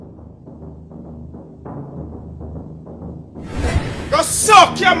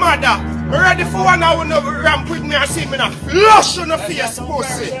suck your mother. Me ready for one hour no ramp with me and see me na flush on the face,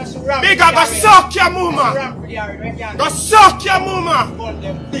 pussy. Bigger go suck your mama. Go suck your mama.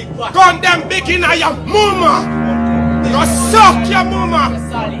 Gun them big in your mama. Go suck your mama.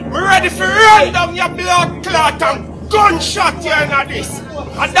 Me ready for run down your blood clot and gunshot you in this.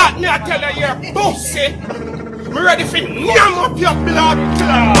 And that me I tell you, you pussy. Me ready for yam up your blood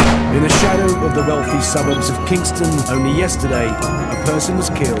clot. In the shadow of the wealthy suburbs of Kingston, only yesterday, a person was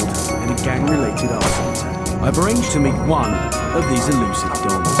killed in a gang-related arson attack. I've arranged to meet one of these elusive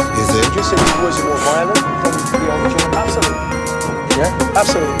dons. Is it? You said the boys are more violent than the original? Absolutely. Yeah,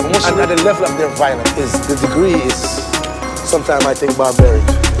 absolutely. And the level of their violence is, the degree is, sometimes I think, barbaric.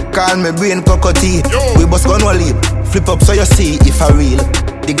 Call me brain cockatoo. We bust gun wall leap. Flip up so you see if I real.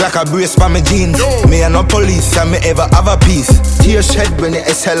 The Glock a brace for my jeans. Me and no police and me ever have a piece. Tear shed when the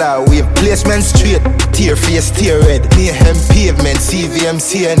SLR wave. Placement straight. Tear face, tear red. Mayhem pavement. CVM,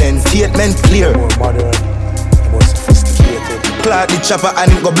 CNN. Statement clear. More modern, more sophisticated. Clock the chopper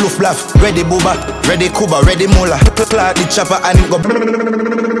and it go bluff bluff. Ready booba, ready kuba, ready mola. Clock the chopper and it go.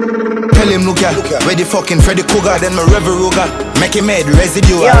 Tell him look ya, ready fucking Freddy Cougar. Then my Rever Ruger. Make him head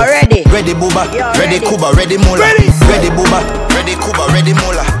residue. You're ready. Ready booba, ready kuba, ready mola. Ready booba, ready kuba, ready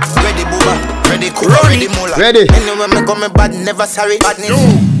mola. Ready booba, ready kuba, ready mola. Ready. Anyway me come bad, never sorry. Badness.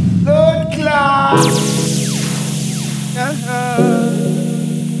 Good class.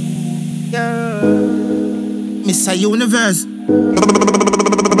 Mr. Universe.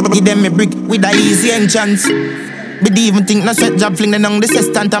 Give them a brick with a easy entrance. But even think no sweat job fling them on the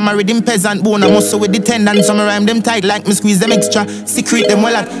sextant. I'm married in peasant bone. I muscle with the tendon. Some rhyme them tight like me squeeze them extra. Secret them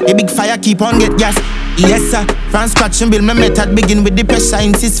well at a big fire keep on get gas. Yes sir, from scratch and build my method. Begin with the pressure,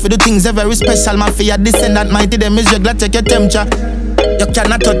 insist for the things are very special. My fear descendant, mighty them is regular, check your temperature. You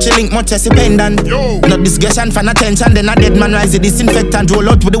cannot touch a link much as a pendant. Not discretion, fan attention. Then a dead man rise the disinfectant. Roll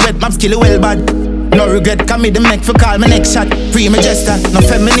out with the wet map, skill well bad. No regret, come me the make for call my next shot. Free my gesture, no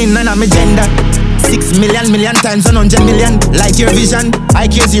feminine, none of my gender. 6 million times 100 million. Like your vision,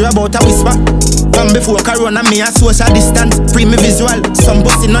 IQ zero about a whisper. From before corona, me a social distance. Free me visual, some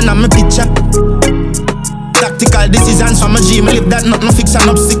pussy none of my picture. Tactical decisions from a dream, live that not no fiction.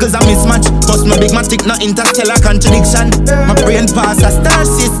 Obstacles a mismatch. Bust my big matic, no interstellar contradiction. My brain pass a star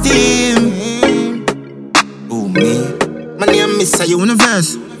system. Oh me, my name Mr.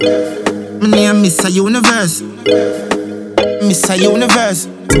 Universe. My name Mr. Universe. Mr. Universe.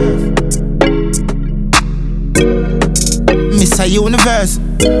 Mr. Universe.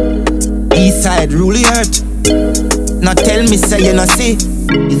 Eastside really hurt. Now tell me say you no see.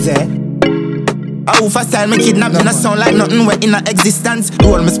 Is it? I over style me kidnap me no sound like nothing wet in a existence.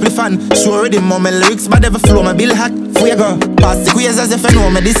 Roll me spliff and show the moment lyrics but ever flow my bill hot. Fuego, pass the quiz as if I know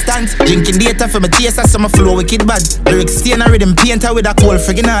my distance. Drinking data for my taste as some flow wicked bad. Lyrics stain a rhythm painter with a cold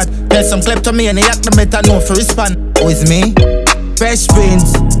friggin' heart. Tell some clip to me and they act the better know for respond. Who is me? Fresh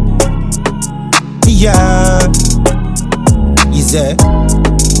Prince. Yeah. Is it?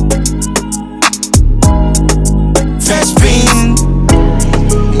 Fresh Prince.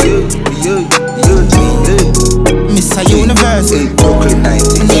 Mr. Universe. Brooklyn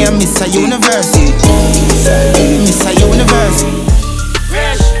 90. Me and Mr. Universe. Mr. Universe.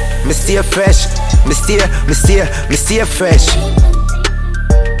 Fresh. Me stay fresh. Me stay fresh. Me stay fresh.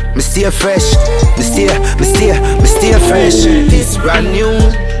 Me stay fresh. This brand new,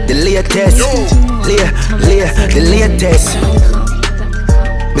 the latest. The latest.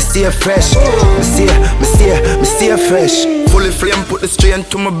 Me stay fresh. Me stay fresh. Fully flame, put the strain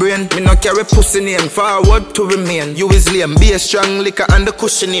to my brain. Me no carry pussy name, forward to remain. You is lame, be a strong liquor and the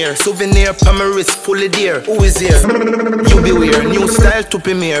cushionier. Souvenir on my wrist, fully dear. Who is here? You beware, new style to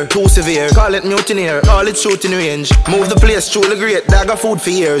premiere. Too severe, call it mutineer, all it shooting range. Move the place, truly great, dagger food for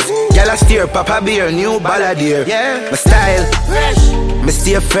years. Yalla steer, papa beer, new balladeer. Yeah, my style, fresh. Me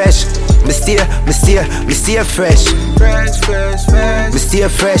stay fresh. Me stay fresh. Me stay fresh. Me stay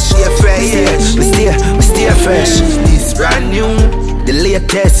fresh. This brand new, the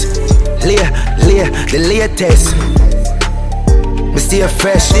latest. The latest. Me stay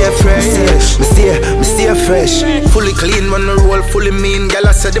fresh. Me stay fresh. Fully clean when I roll, fully mean. Girl,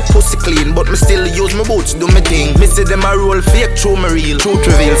 I said the pussy clean, but me still use my boots, do me thing. Me see them a roll fake, through my real. Truth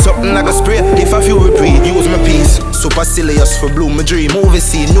reveal, something I go spray. If a few repeat, use my piece. Supercilious for bloom my dream. Movie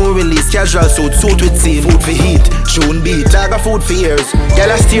scene, new release, casual suit with scene. Food for heat, tune beat, dagger food for years.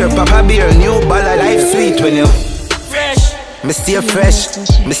 Girl, I steer, papa beer, new ballad, life sweet when you fresh. Me stay fresh.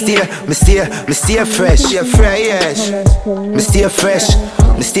 Me stay fresh. Me stay fresh.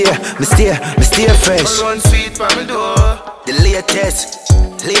 Me stay fresh. Run sweet from the door. The latest.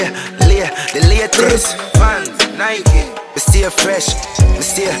 The latest. Fans, Nike. Me stay fresh. Me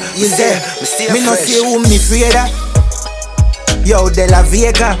stay Me no fresh. see who me afraid of. Yo, De La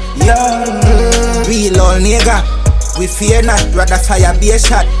Vega. Yo, real old nigga. We fear not, rather fire be a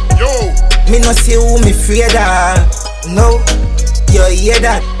shot. Yo, Me no see who me afraid of. No, you hear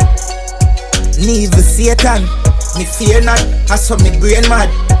that? Need the Satan. Me fear not, I saw me brain mad.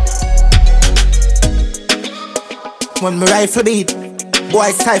 When me rifle beat,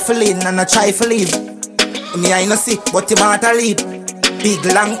 boy stifling and I try to leave. Me I no see, but him out a lead. Big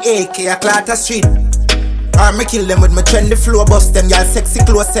long AK a Clatter Street. Or me kill them with me trendy flow. Bust them y'all sexy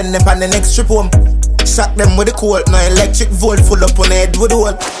clothes, send them on the next trip home. Shock them with the cold, no electric volt full up on the head with the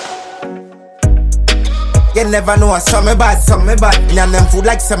hole. You never know, some me bad. Nyan them food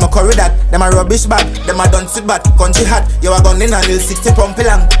like some curry that. Them a rubbish bag, them a done sit bad. Country hot, you a gun in a little 60 pump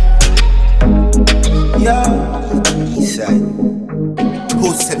long. Yo, Eastside.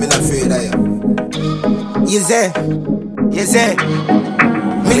 who said me not afraid of you? You say,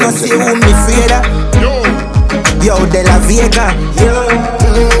 me no see who me afraid of. Yo, De La Vega. Yo,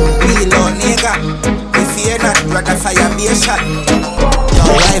 real old nigga. Me fear not, rather fire be a shot. Yo,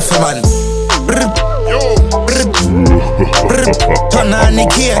 rifleman. yo, Turn on the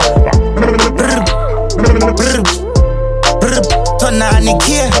gear. Turn on the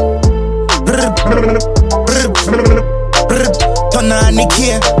gear. Turn on the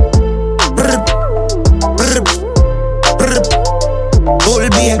gear. Bull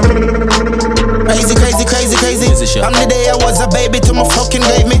beer. Crazy. On the day I was a baby to my fucking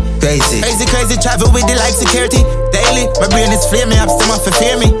gave me. Crazy. Travel with the life security. Daily, my brain is flaming. I'm still off to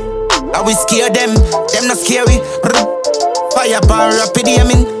fear me. I will scare them not scary. Fire bar rapid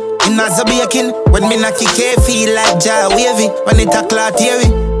aiming. In a baking. When me knock it feel like jaw wavy. When it a clot theory.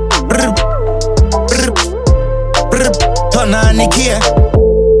 Turn on the gear.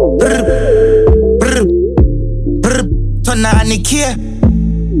 Turn on the gear.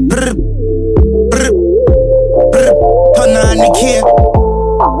 Turn on the gear.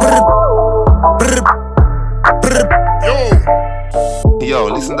 Yo,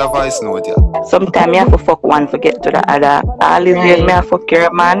 listen to the voice note, yeah. Sometimes you have to fuck one to get to the other. All these days, me have fuck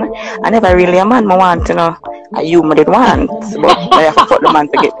your man. I never really a man, I want to know. You me did want, but I have to fuck the man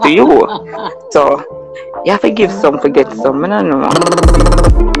to get to you. So, you have to give some to get some, I don't know.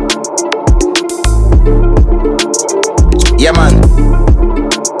 Yeah, man.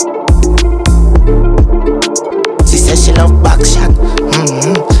 She says she love back shot.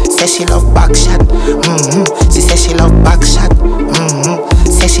 Says she love back shot. She says she love back shot.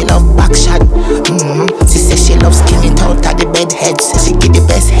 Says she love back shot. She says she loves skinny out at the bed head. Says she get the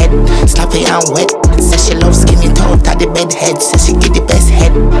best head, sloppy and wet. Says she loves skinny out at the bed head. Says she get the best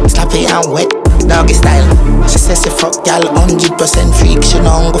head, sloppy and wet. Doggy style. She says she fuck y'all 100% freak. She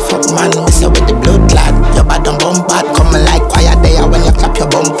don't go fuck man, miss her with the blood clot. Your bad and bum bad, coming like quiet there when you clap your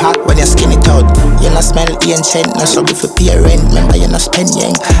bum part. When you skin it out, you no smell ancient, no struggle for pay rent. Remember you no spend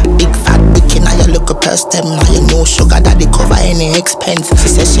yang. Big fat wicked, now you look a purse them. Now you know sugar daddy cover any expense. She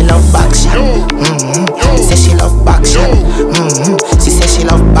says she love back shot. Says she love back shot. She says she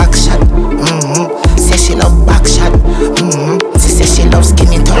love back shot. Says she love back shot. She says she loves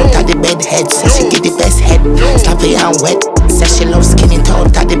skinny out at the bed head. Says she get the best head, sloppy and wet. Says she loves skinny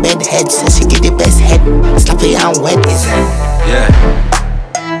out at the bed head. Says she get the best head, sloppy and wet.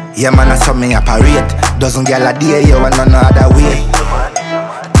 Yeah, man, I saw me operate. Doesn't get a day, you want no other way.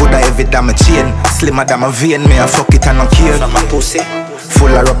 Put a heavy damn a chain, slimmer than a vein. Me a fuck it and no care. My pussy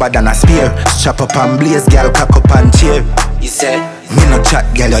full of rubber than a spear. Strap up and blaze, girl, cock up and cheer. You say, Me no chat,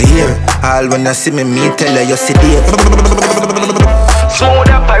 girl, you hear. All when you see me tell her you see there. smooth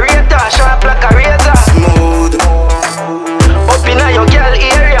operator, sharp like a razor. Smooth, Up in your girl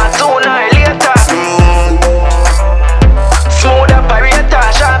area, sooner or later. Smooth operator,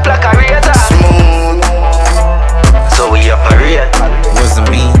 sharp like a razor. So we operate. wasn't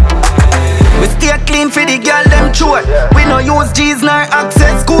me. We stay clean for the girl them throat. We no use G's nor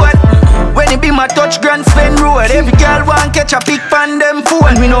access code. When it be my touch grand spend road. Every girl want catch a pic pan them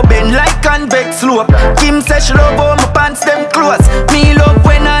phone. We no bend like convex slope. Kim says she love how my pants them close. Me love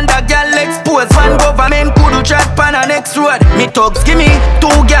when under girl expose. One government could chat pan a next road. Me thugs give me 2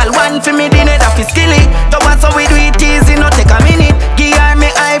 girl, 1 for me dinner that fi skilly. The one so we do it easy, no take a minute. Give her me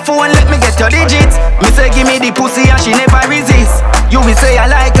iPhone, let me get your digits. Me say give me the pussy and she never resist. You will say I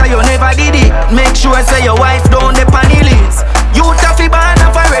like her, you never did it. Make sure say your wife don't depend on the list. You taffy ban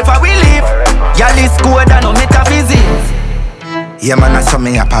forever we live. Y'all is good and no metaphysics. Yeah, man, I saw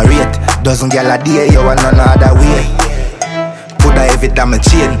me operate. Doesn't get a day, you want no other way. Put a heavy damn a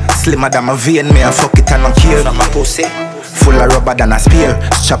chain, slimmer than a vein. Me a fuck it and no care. My pussy full of rubber than a spear.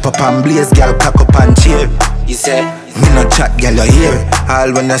 Strap up and blaze, girl, cock up and cheer. You say Me no chat, girl, you hear.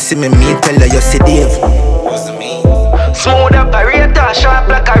 All when you see me tell her you see Dave. What's the mean? Smooth operator, sharp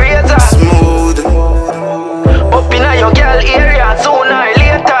like a razor. Smooth. Up in your girl area, sooner or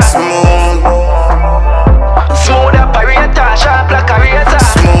later. Smooth. Smooth operator, sharp like a razor.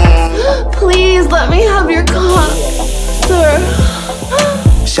 Smooth. Please let me have your car,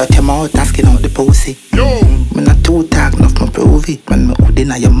 sir. Shut your mouth, asking out the pussy. Me not too talk, enough me prove it. When me hood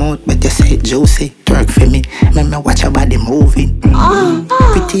inna your mouth, but you say it juicy. Twerk for me, make me watch your body moving.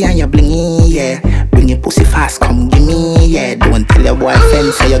 Pretty and you blingy, yeah. Bring your pussy fast, come give me, yeah. Don't tell your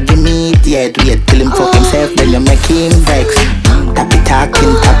boyfriend, say you give me it, yeah. Do you tell him fuck himself, then you make him vex. Tappy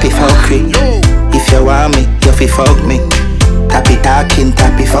talking, tappy fuckery. If you want me, you fi fuck me. Tappy talking,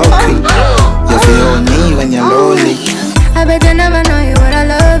 tappy fuckery. You fi hold me when you're lonely. I bet you never know you would I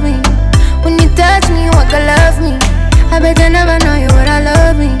love me. When you touch me, you walk, love me. I bet you never know you would I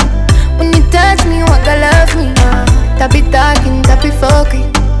love me. When you touch me, you walk, love me. Tappy talking, tappy fucking.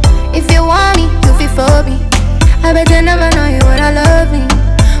 If you want me, you feel for me. I bet you never know you would I love me.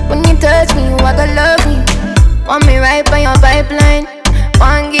 When you touch me, you walk, love me. Want me right by your pipeline.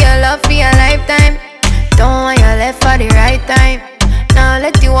 Want give your love for your lifetime. Don't want your left for the right time. Now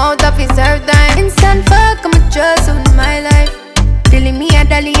let you out of his serve time. Instant fuck, I'm a trust on my life. Feeling me a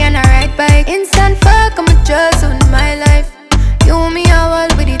dolly and a ride bike. Instant fuck, I'm a trust on my life. You me a wall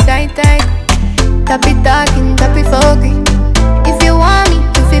with it tight. Tappy talking, tappy fucking. If you want me,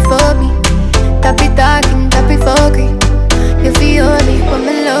 you feel for me. Tappy talking, tappy fucking. You feel only when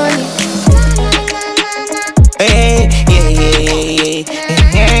me lonely. Hey, yeah, yeah, yeah,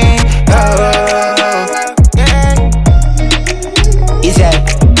 yeah, yeah. Oh, yeah. Is that?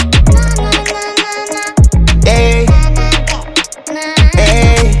 Hey,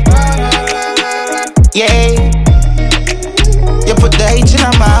 hey, yeah. You put the H in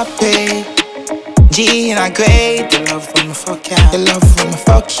my pay, G in a grade. The love when me fuck you, the love when me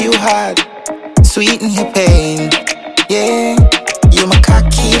fuck you hard, sweeten your pain. Yeah, you my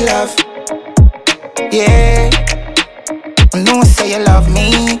cocky love. Yeah, I know I say you love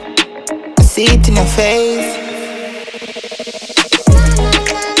me. I see it in your face.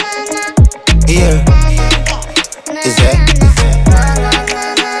 Yeah, is that?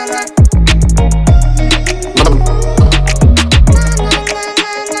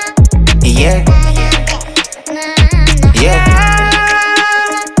 Yeah, yeah,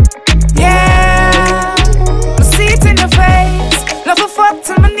 yeah. I see it in your face. Love a fuck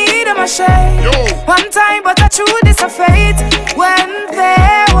till my need in my shade. One time, but I true this a fate. When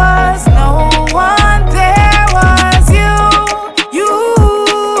there was no one, there was you.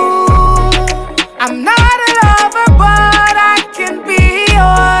 I'm not a lover, but I can be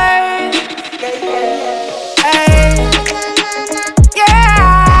yours. Hey,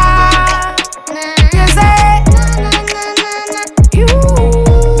 yeah, you say you.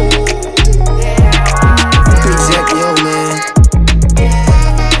 exactly, oh man.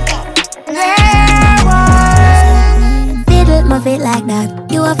 My feet like that,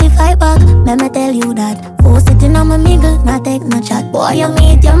 you have to fight back. Let me tell you that. Force sitting on my mingle, not take no chat. Boy, you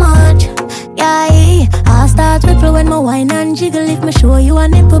meet your much. Yeah, I'll start ripple when my wine and jiggle. If me show you a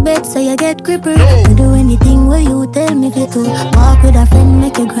nipple bed, so you get crippled. I do anything where you tell me fit to. Walk with a friend,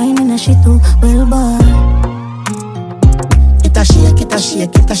 make you grind in a shit too. Well, boy, It a shake, it a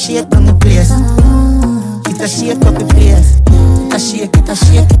shake, it a shake on the place. It a shake up the place. It a shake, it a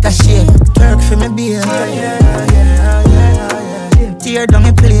shake, it a shake. Twerk for me, beer. Tear down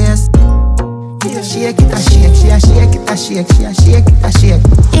the place. It a shake, it a shake, she a shake, it a shake, she a shake, it a shake.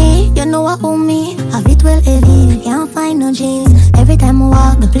 hey, you know what own me? Have it well heavy, can't find no jeans. Every time I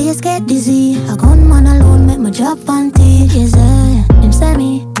walk, the place get dizzy. A gunman alone make my job panty. Yes, him say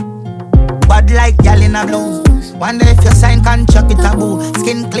me Bad like gal in a blues. Wonder if you sign contract, it a boo.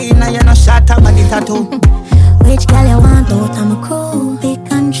 Skin clean and you no shot a body tattoo. which gal you want out of my crew?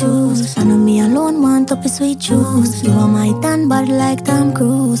 Pick and choose. I know me alone want up a sweet juice. You are my tan bad like Tom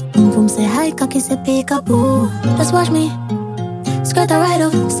Cruise. Boom boom say hi, cocky say peekaboo. Just watch me skirt a ride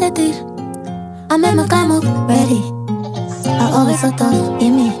up, set it. I make my come up, ready. I always so tough,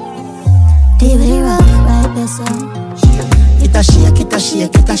 give me DVD rough, right there so. It a shake, it a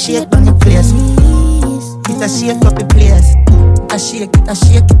shake, it a shake on the place. It a shake up the place. It a shake, it a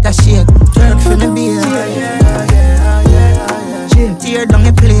shake, it a shake. Twerk for me, beer. Tear down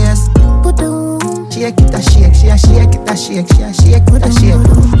the place. Shake it a shake, she a shake it a shake, she a shake it a shake.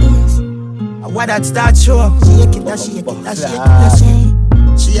 What that start show? Shake it a shake, it a shake, it a shake.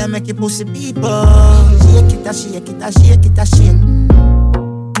 She a make it pussy people. Shake it a shake, it a shake, it a shake.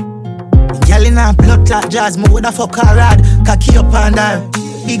 Girl in a blood clot jazz, me woulda fuck her rad. Cocky up and her.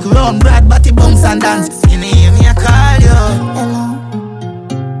 Big round brad, body bounce and dance. You know me, me I call you. Hello.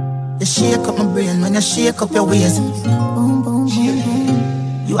 You shake up my brain when you shake up your waist. Boom, boom, boom,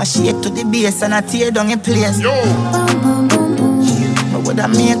 boom. You a shake to the base and I tear down your place. Yo. Boom, boom, boom, boom. But would I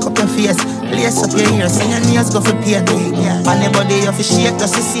make up your face? Lace up your ears and your nails go for pain. Yeah. On your body you fi shake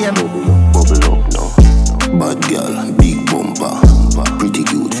just the same. Bubble up now. Bad girl, big bumper. Pretty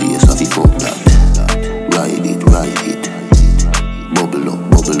cute face, I fi fuck that. Ride it, ride it. Bubble up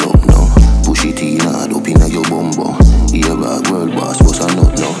now. Push it in hard up inna your bumbo. Here a world boss, what's a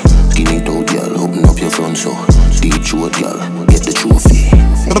nut now? Skin it out, girl, open up your front so. Deep throat, girl, get the trophy.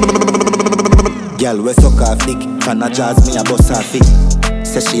 Girl, we suck her thick. Can I jazz me a bust her thick?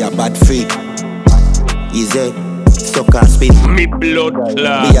 Say she a bad freak. Easy, suck her spin. Me blood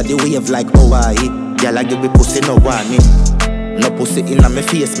clot. We are the wave like Hawaii. Girl, I give me pussy no warning. No pussy inna me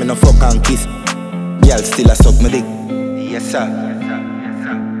face, me no fuck and kiss. Girl, still a suck me dick. Yes sir.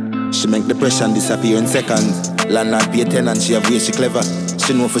 She make depression disappear in seconds. Landlord pay 10 and she have way she clever.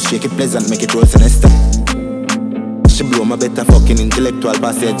 She know for shake it pleasant, make it roll sinister. She blow my better fucking intellectual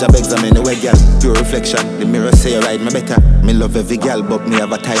passage. Job exam anyway, girl. Pure reflection. The mirror say you ride me better. Me love every girl, but me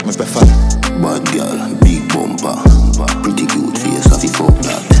have a type me prefer. Bad girl, big bumper. Pretty cute face, I fi fuck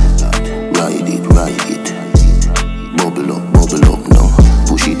that. Ride it, ride it. Bubble up now.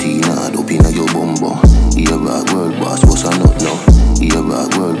 Push it in hard up inna your bumbo. Here a world boss, what's a nut now? Here a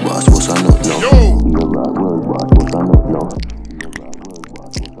world boss, what's a nut now? Here a world boss, what's a nut now?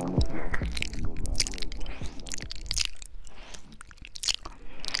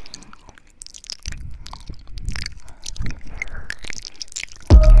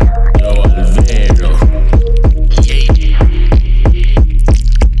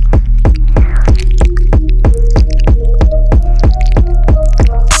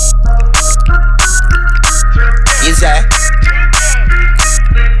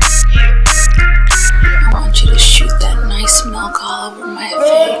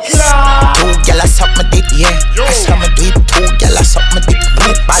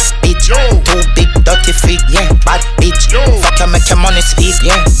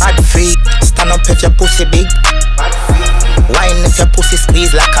 If your pussy big, wine if your pussy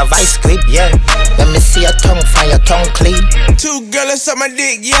squeeze like a vice grip, yeah. Let me see your tongue, find your tongue clean. Two girls suck my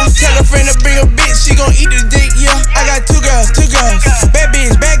dick, yeah. Tell a friend to bring a bitch, she gon' eat the dick, yeah. I got two girls, bad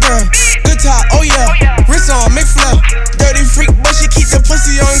bitch, bad girl, good talk, oh yeah. Wrist on, McFlip, dirty freak, but she keep the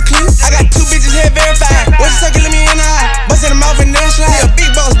pussy on clean. I got two bitches head verified. What you suckin', let me in the eye. Bust in the mouth and then slide. Yeah, big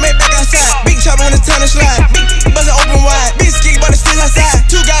boss, made back outside. Big chopper when the tunnel slide. Big bust it open wide. Big ski, but it's still outside.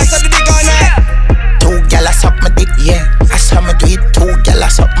 Two guys suck the dick all night. Two gal I suck my dick, yeah. I saw me do it. Two gal I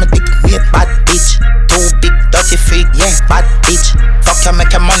suck my dick, yeah. Bad bitch. Two big dirty freak, yeah. Bad bitch. Fuck you,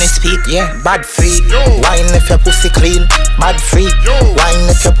 make your money speak, yeah. Bad freak. Wine if your pussy clean. Bad freak. Wine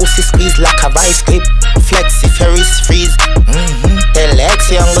if your pussy squeeze like a vice grip. Flex if your wrist freeze. Tell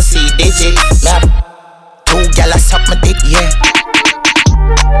X you go see digits. Yeah. Two gal I suck my dick, yeah.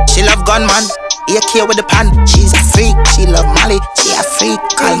 She love gunman. AK with the pan, she's a freak. She love Molly, she a freak.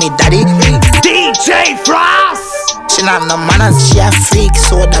 Call me daddy. DJ Frass. She not no manners, she a freak.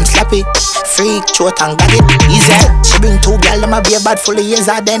 So damn slappy. Freak, throat and got it. Easy. She bring two gal, them a be a bad full of years.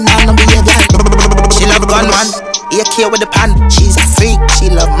 Then I no be a gal. She love gunman, AK with the pan. She's a freak.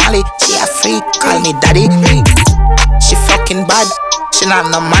 She love Molly, she a freak. Call me daddy. She fucking bad. She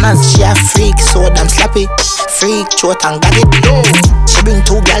not no manners, she a freak. So damn slappy. Freak, throat and got it. She bring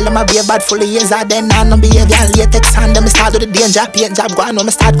two gal, them a be a bad full of years. Then I no be a gal. Latex hand, them start with the danger. Paint job, go on, when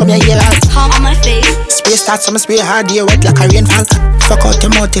me start come here yell out. Palm on my face. Spray start, so me spray hard, here wet like a rainfall. Fuck out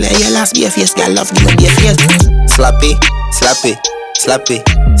your mouth till I hear last. Be a face, gal love, give me be a face. Slappy, slappy, slappy,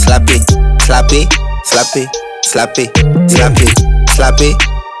 slappy, slappy, slappy, slappy, slappy, slappy,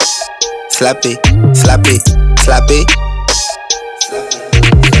 slappy, slappy, slappy.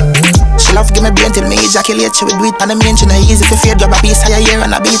 She love give me brain till me ejaculate. She will do it on the main. She no easy to fade. Grab a piece of your hair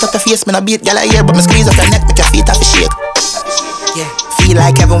and I beat up your face. Me no beat gal a hair, but me squeeze up your neck, make your feet off the shake. Yeah, feel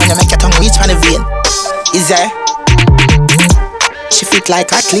like heaven when you make your tongue reach on the vein. Is there? She fit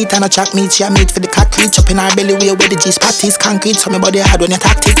like athlete and a track meet. She a meat for the cat reach up in her belly way where the G-spot is concrete. So me body hard when you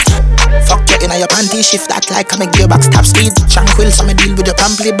tactic. Fuck you in your panty, shift that like I make gearbox top speed. Tranquil, so me deal with your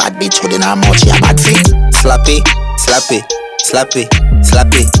pamply. Bad bitch holding her mouth, she a bad freak. Slappy, slappy, slappy,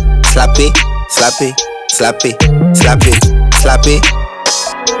 slappy, slappy, slappy, slappy, slappy, slappy,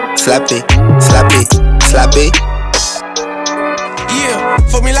 slappy, slappy, slappy. Yeah,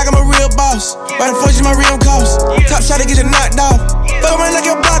 fuck me like I'm a real boss. By the fortune, my real cost. Top shot to get you knocked off. Fuck around like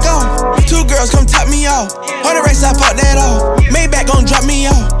your block off. Two girls come top me off. 100 racks, I fuck that off. Maybach gon' drop me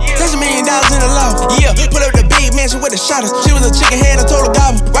off. Touch $1 million in the loft. Yeah, pull up the big mansion with the shotters. She was a chicken head, I told her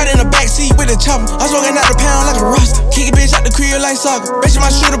gobble. Right in the backseat with the chopper. chopper. I'm smoking out the pound like a roster. Kick a bitch out the crib like soccer. Bitch,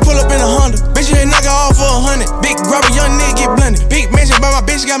 my shooter pull up in a Honda. Bitch, you knock her off for 100. Big grabber, young nigga get blunted. Big mansion, but my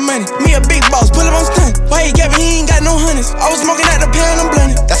bitch got money. Me a big boss, pull up on stunt. Why he got me, he ain't got no hundreds. I was smoking out the pound, I'm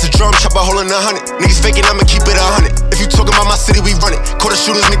blunted. That's a drum chopper holding 100. Niggas faking, I'ma keep it 100. If you talking about my city, we run it. Quarter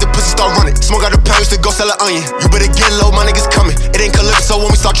shooters make the pussy start running. Smoke out the pound, used to go sell an onion. You better get low, my niggas coming. It ain't calypso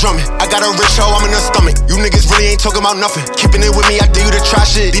when we start drumming. I got a rich hoe, I'm in her stomach. You niggas really ain't talking about nothing. Keeping it with me, I dare you to try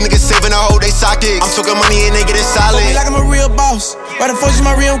shit. These niggas saving a hoe, they sidekicks. I'm talking money and they getting solid. Fuck me like I'm a real boss. Why the fuck is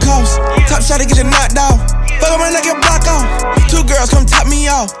my real cost? Top shot to get you knocked out. Fuck my neck and block off. 2 girls come top me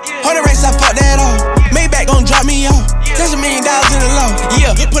off. 100 racks, I fuck that off. Maybach gon' drop me off. $10 million in the law.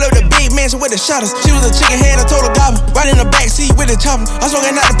 Yeah, pull up the big mansion with the shutters. She was a chicken head, I told her gobble. Right in the backseat with the chopper. I'm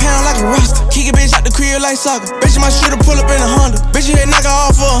smoking out the pound like a roster. Kick a bitch out the crib like soccer. Bitch, my shooter pull up in a Honda. Bitch, you knock her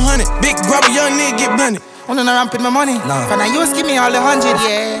off for 100. Big grabber, young nigga get blunted. I'm gonna ramp in my money. No. For now, you give me all the 100.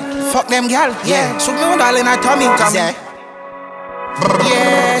 Yeah. Fuck them gal. Yeah. Shoot me all in her tummy. Yeah.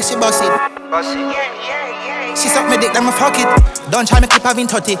 Yeah, she boss it. She suck me dick, then me fuck it. Don't try me keep having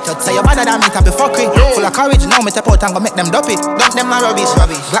 30. Say you better than me, tap be fuckery. Full of courage, now me step out and go make them dump it. Dump them my rubbish.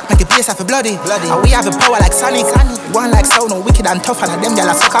 Black make the place have a bloody. And we have a power like Sonic. One like sound, no wicked and tough. And them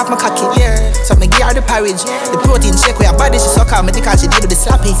gyal suck off my cocky. Yeah. So me give her the porridge. The protein shake with her body, she suck out me dick and she did with the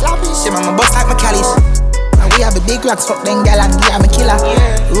slappy. She my bust like my callus. And we have a big rocks, fuck them gal and give her me killer.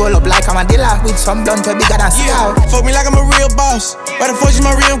 Roll up like I'm a dealer with some blunt way bigger than cigar. Fuck me like I'm a real boss. Why the fuck is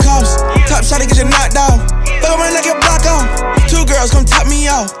my real cost? Top shot to get you knocked out. Fuck my neck and block off. 2 girls come top me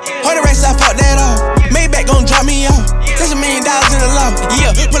off. 100 racks, I fuck that off. Maybach gon' drop me off. $10 million in the law.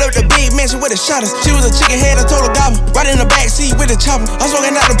 Yeah, pull up the big mansion with the shutters. She was a chicken head, I told her gobble. Right in the backseat with the chopper. I'm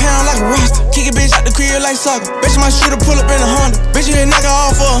smoking out the pound like a roster. Kick a bitch out the crib like soccer. Bitch, my shooter pull up in a Honda. Bitch, you knock her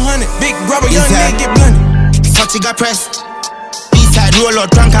off for 100. Big grabber, young nigga get blunted. Touchy got pressed. Eastside roll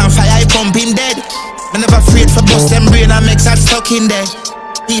out, drunk and fire, I pumping dead. I never afraid for bust them brain and make that stuck in there.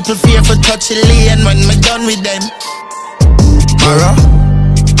 People fear for touchy lane when me done with them. Mara,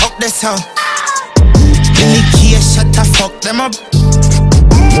 up the sound. In the key, shut the fuck them up.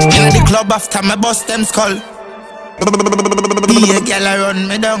 In the club after me bust them skull. Be a girl I run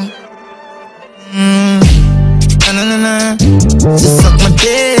me down. Na. She suck my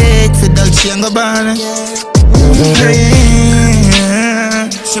dick for Dolce & Gabbana.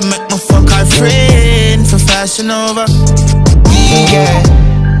 She make me fuck her friend for Fashion Nova. Yeah,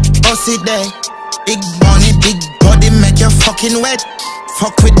 boss it there. Big money, big body, make you fucking wet.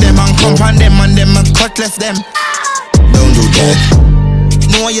 Fuck with them and come on them and them and cut left them. Don't do that.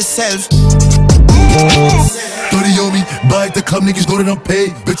 Know yourself. 30 on me, buy at the club, niggas know that I'm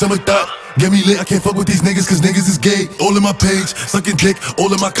paid. Bitch, I'm a thot. Get me lit, I can't fuck with these niggas cause niggas is gay. All in my page, sucking dick,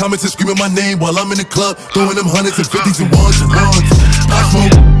 all in my comments and screaming my name while I'm in the club, throwing them hundreds and 50s and ones and ones. I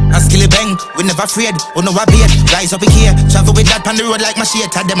smoke. I Skillibeng, we never afraid, oh no I beat. Rise up in here, travel with that on the road like my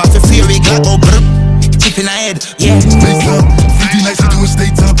shit. Tell them I feel fury, Glock go brrrp. Tip in her head, yeah. Face up, 50 nights you doing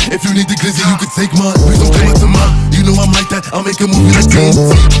stay top. If you need the glizzy, you can take mine. Please don't come up to mine, you know I'm like that. I'll make a movie like this.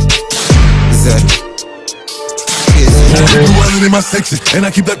 You running in my section, and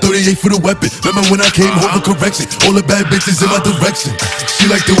I keep that 38 for the weapon. Remember when I came home for correction? All the bad bitches in my direction. She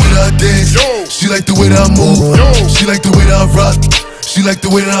like the way that I dance, she like the way that I move, she like the way that I rock, she like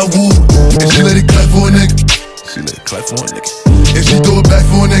the way that I woo. And she let it clap for a nigga, she let it clap for a nigga. And she throw it back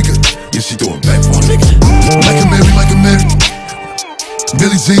for a nigga, yeah she throw it back for a nigga. Like a Mary,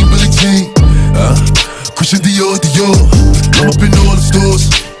 Billie Jean, Christian Dior, I'm up in all the stores.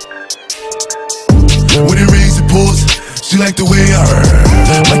 When it rains it pours, she like the way I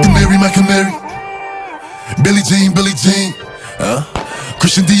like the Mary, Billie Jean,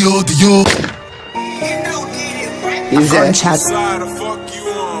 Christian Dior. Gunshot.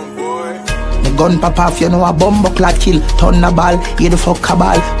 The gun pop off, you know a bomb clot kill. Turn the ball, you the fuck a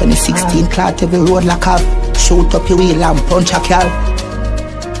ball. When the 16 clot every road like up. Shoot up your wheel and punch a cal.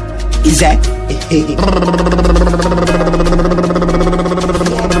 Is that?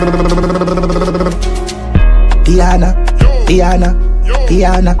 Piano.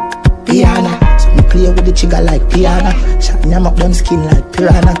 So me play with the chigga like piano. Shot them up them skin like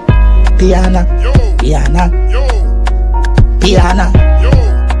piranha. Piano. Yeah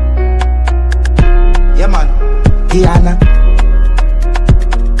man. Piano.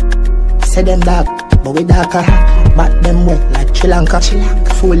 Say them dark, but we darker. Bat them wet like Sri Lanka.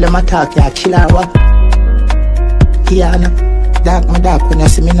 Fool them attack, yeah, chillawa. Piano. Dark when you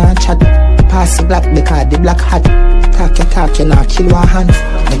see me not chat. Pass the black because the black hat. Talk, you not kill one hand.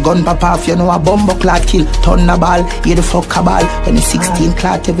 The gun pop off, you know a bomb clot kill. Turn the ball, you the fuck a ball. When the 16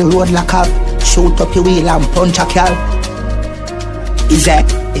 clot every road like up. Shoot up your wheel and punch a cal. Is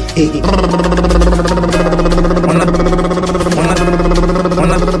that?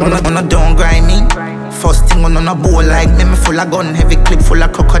 Wanna don't grind me. First thing on a bowl like me full of gun, heavy clip full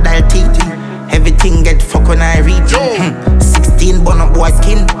of crocodile teeth. Everything get fuck when I reach. 16 bun up boy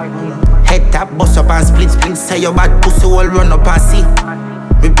skin. Head tap, bust up and split. Say your bad pussy all run up and see.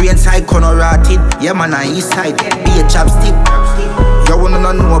 My brain side corner rotted. Yeah man on east side, be a chapstick. You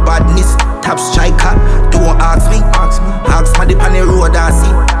wanna know badness. Top striker, don't ask me. Ask my dip on the road and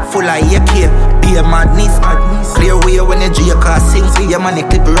see. Full of AK, be a madness. Clear way when the J car sing. See your man, the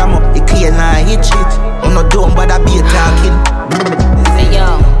clip ram up, the clear now hit shit. I'm not dumb, but I be a talking. Say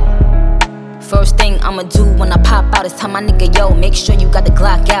yo, first thing I'ma do when I pop out is tell my nigga, yo, make sure you got the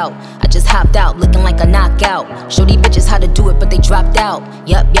Glock out. I just hopped out, looking like a knockout. Show these bitches how to do it, but they dropped out.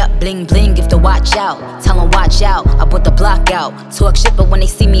 Yup, bling bling, if to watch out. Tell them watch out, I put the block out. Talk shit, but when they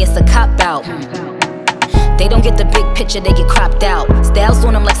see me, it's a cop out. They don't get the big picture, they get cropped out. Styles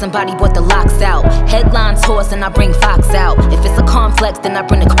on them like somebody bought the locks out. Headlines horse and I bring Fox out. If it's a complex, then I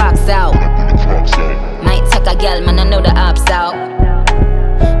bring the Crocs out. Might take a gal, man, I know the ops out.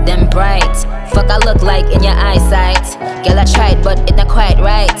 Them bright, fuck I look like in your eyesight. Girl I tried but it not quite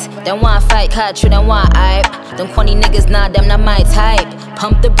right. Them want fight, catch you, them want hype. Them corny niggas nah, them not my type.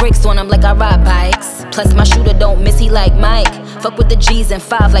 Pump the brakes on them like I ride bikes. Plus my shooter don't miss, he like Mike. Fuck with the G's and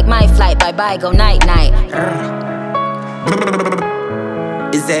 5 like my flight. Bye bye, go night night.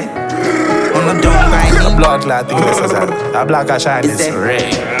 Is that on the door right? A blood clot thing this is a black and shine is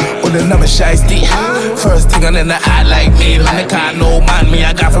red. Well, the number shiesty. First thing on in the eye like me. Man, I can't no man me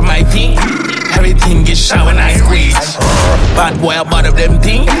I got from my team. Everything get shot when I squeeze. Bad boy about of them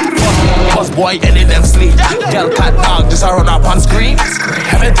thing. Boss boy any them sleep. Girl cat dog just run up on screen.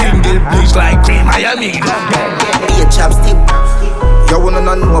 Everything get bleached like cream. Miami. Be a chapstick. You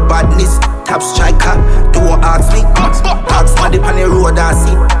wanna know badness. Top striker, don't ask me. Ask my dip on the road and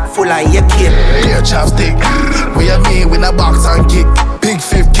see. Full of AK. Be a chapstick. What you mean when a box and kick? Big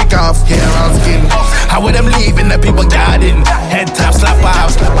fifth kick off, hair and skin. How would them leave in the people garden? Head tap, slap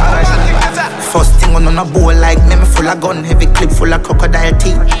out. First thing on a bowl like me full of gun, heavy clip full of crocodile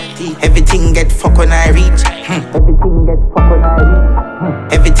teeth. Everything get fuck when I reach. Everything get fuck when I reach.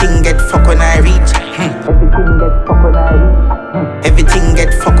 Everything get fuck when I reach. Everything get fuck when I reach. Everything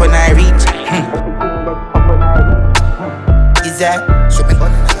get fuck when I reach. Is that? Should be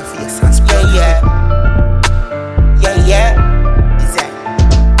gun in your face and spray. Yeah. Is that?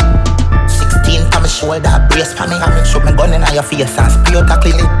 16 on my shoulder, brace for me. Shoot me gun in your face and spray out a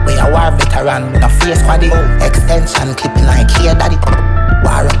clinic. We a war veteran, with a face squaddy. Extension clipping like here, daddy.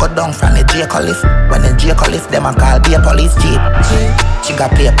 War go down from the J Cliff. When the J Cliff, them a call be a police jeep. She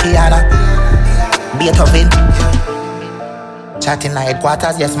got play piano, Beethoven. Chatting at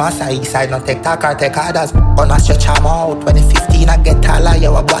headquarters, yes master, east side, not take talk or take orders. Gonna stretch them out, when the 15 I get taller,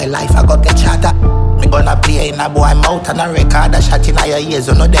 you a boy life, I go get shatter. Me gonna play in a boy mouth and a record, a shot in your ears,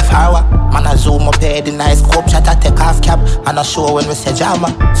 you know the hour. Man a zoom up head in a scope, shot a take off cap, and a show when we say jam.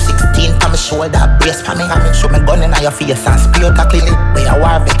 16 on my shoulder, brace for me, shoot me gun in your face and spray out a clinic. We a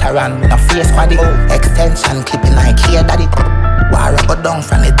war veteran, with a face squaddy. Extension clipping like here, daddy. War go down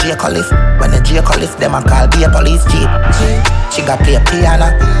from the J Cliff. When the J Cliff, them a call be a police jeep. She got play piano,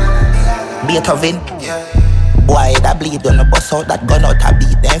 Beethoven. Boy, that bleed on the bus out, that gun out a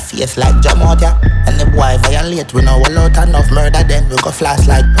beat, them face like jam out ya. And the boy violate, we know all out enough murder, then we go flash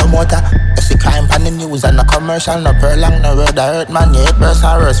like promoter. You see crime on the news and the commercial, no prolong, no word a hurt man, you 8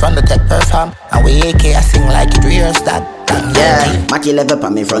 person worse from the tech perform. And we AK a sing like it rehearsed that. Yeah, Mackie level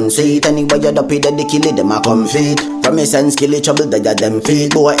on me front seat. Anyway you da pay the kill it, them a come feet. From me sense kill it, trouble that them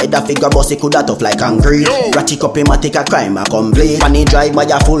feet. Boy head a figure bossy coulda tough like concrete. Ratchet up him a take a crime a complete. Money drive by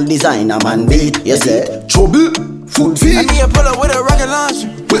a full designer man beat. You see trouble, full feet. I need a pull up with a rocket launcher.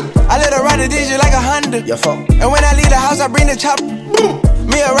 I let her ride the DJ like a Honda. You fuck. And when I leave the house I bring the chopper.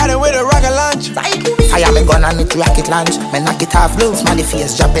 Me a riding with a rocket launcher. Fire me gun and it rocket launch. Me knock it off loose, man the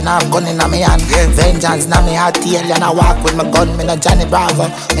face jumping off, gun in me hand. Vengeance na me hot tail and I walk with my gun, me no Johnny Bravo.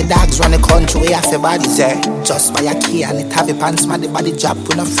 My dogs run the country, we have a body say. Just by a key and it have a pants, man the body drop,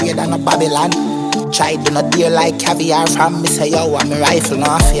 we no afraid of no Babylon. Try do not deal like caviar from me say yo, and me rifle no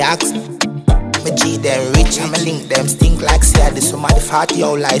off the axe. Me G them rich and me link them stink like CID. Somebody 40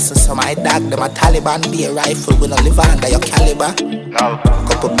 your license, so my dog them a Taliban. Be a rifle, we no live under your caliber.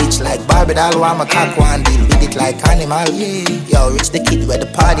 Couple bitch like Barbie doll, want my cock one deal with it like animal. Yo, rich the kid where the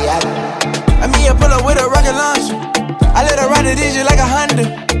party at. I mean I pull up with a rocket launcher. I let her ride the DJ like a Honda.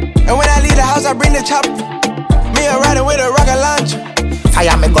 And when I leave the house I bring the chopper. Me a riding with a rocket launcher.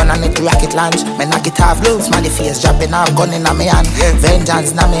 Fire me gun and it rocket launch. Me knock it off loose, man the face dropping off. Gun in my hand,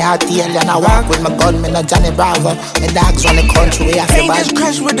 vengeance na me heart. Alien I walk with my gun, me no Johnny Bravo. Me dogs run the country, we have to buy. Just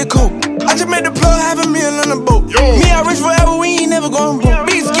crash with the coke. I just made the plug, $500,000 on the boat. Me I rich forever, we ain't never going broke.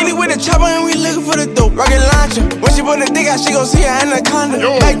 Be skilly with the chopper and we looking for the dope. Rocket launcher, when she put the dick out, she gon' see her anaconda.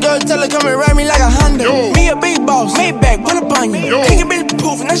 Black girl tell her come and ride me like a Honda. Me a big boss, Maybach, put up on you. Take a bitch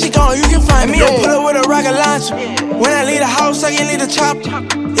poof, now she gone, you can find me. I put her with a rocket launcher. When I leave the house, I can leave the chopper.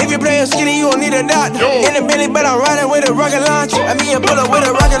 If you play a skinny, you don't need a doctor. In the belly, but I'm riding with a rocket launcher. I mean, I pull up with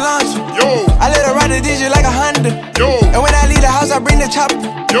a rocket launcher. I let her ride the digit like a Honda. And when I leave the house, I bring the chopper.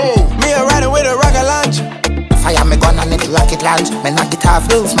 Me a riding with a rocket launcher. Fire me gun and it rocket launch. Me knock it off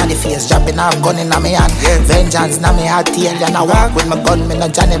loose, man the face dropping off. Gun in my hand, vengeance na me heart. Alien I walk with my gun, me no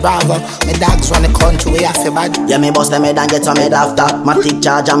Johnny Bravo. Me dogs run the country, we have to bad. Yeah, me bust them head and get some head after. Matic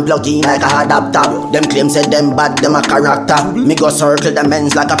charge and plug in like a adapter. Them claim say them bad, them a character. Me go circle them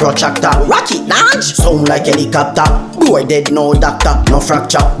ends like a protractor. Rocket launch, sound like helicopter. Boy dead, no doctor, no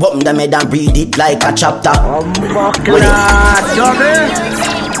fracture. Bump them head and breathe it like a chapter.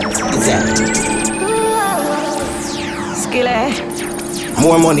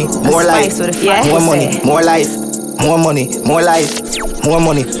 More money, more life. More money, more life. More money, more life. More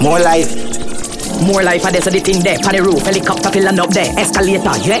money, more life. More life, and there's the thing there. On the roof, helicopter filling up there.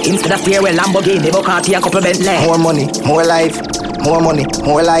 Escalator, yeah, instead of stairwell, Lamborghini, Bugatti, a couple Bentley. More money, more life. More money,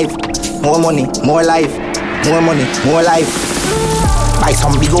 more life. More money, more life. More money, more life. Buy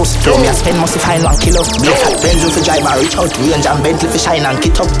some big house, throw me a spend, must find one kilo. Black fat Benz for drive and reach out. Range and Bentley for shine and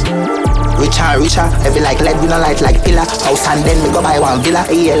kit up. Richer and richer, heavy like lead, we no light like pillar. House and then me go buy one villa.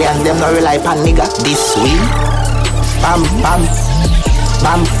 Aliens them no rely pan nigga. This way, bam bam,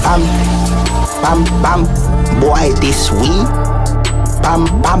 bam bam, bam bam. Boy this way, bam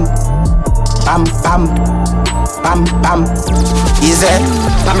bam, bam bam, bam bam. Is it?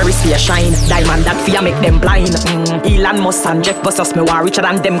 Primary see a shine, diamond that fear make them blind. Elon Musk and Jeff Bezos me war richer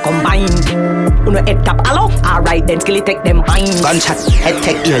than them combined. Uno head tap hello, alright then Skilly take them bind. Gunshot, head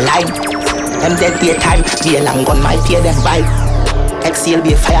take your line. Them dead daytime, be a long gun might tear them by. Exhale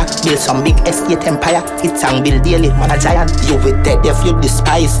be a fire, build some big estate empire. It's and build daily, man a giant. You with dead if you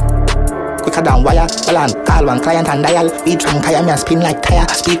despise. Quicker than wire, balance, call one client and dial. Each one kaya me and spin like tire,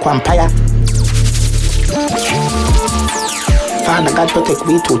 speak one prayer. Father God protect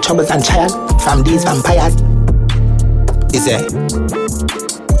we two troubles and child from these vampires. Is it?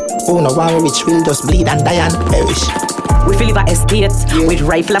 Who no one rich will just bleed and die and perish. We feel live a estate with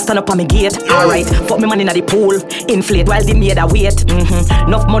rifle stand up on me gate. Alright, fuck me man in the pool, inflate while the maid a wait.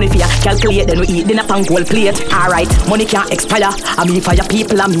 Enough money for ya calculate, then we eat dinner from gold plate. Alright, money can't expire. I me fire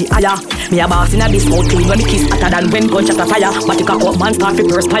people and me hire. Me a boss in a this mouth clean when me kiss hotter than when gunshot a fire. But you can up man start fi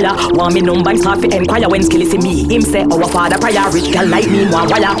perspire. Want me number start fi enquire when Skilly see me. Him say our father prior, rich girl like me one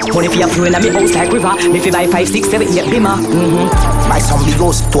wire. Money for ya flowing at me house like river. Me fi buy 5, 6, 7, 8 bimmer. Buy some big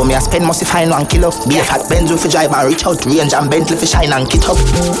house, told me I spend must find one kilo. Be a fat Benz with drive and reach out. Range and Bentley for shine and kit up.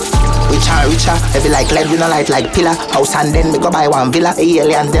 Richer and richer, heavy like lead, we no light like pillar. House and then me go buy one villa.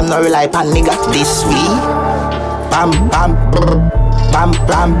 Aliens them no rely pan nigga. This way, bam bam, bam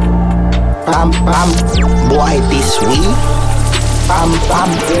bam, bam bam. Boy this way, bam bam,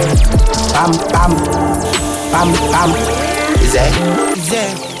 bam bam, bam bam. Is it? Is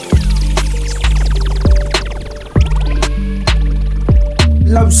it?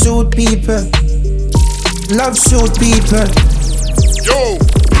 Love shoot people. Love shoot people. Yo.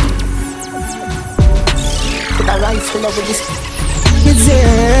 Put a rifle over this. Is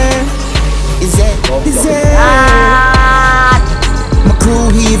it? Is it? Is it? My crew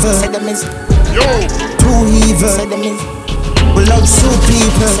heaver. Say them is. Yo. Crew heaver. Say them is. We love shoot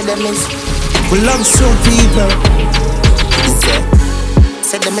people. Say them is. We love shoot people. Is it?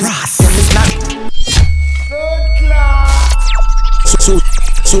 Say them is. Frass. Them is not.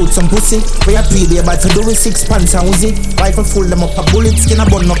 Shoot some pussy, we a play there, but to do with 6 pants and Uzi. Rifle full them up a bullet, skin a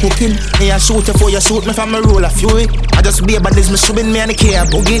bun no cooking. Me a shoot before you shoot me from a roll of fury. I just be about this, me shooting me and the care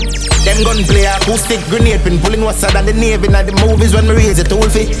boogie. Them gun play acoustic grenade pin pulling what's out of the navy. Now the movies when me raise it all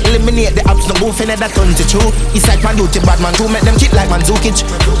fi eliminate the apps no goofing at that 22. East side man duty, Batman 2 make them kick like Manzukic.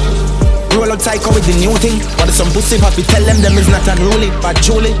 Roll out psycho with the new thing. But some pussy papi tell them is not unruly. But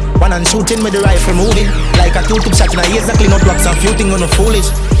truly, one and shooting with the rifle moving. Like a Q-tip shot in a ears, a clean up blocks and few things on the foolish.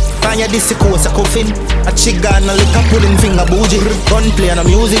 Find your disc coats a coffin. A chick gun a lick a pudding finger bougie. Gun play on the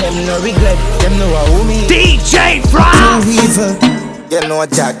music. Them no regret, them no a homie. DJ Frass! Crew heaver. You know a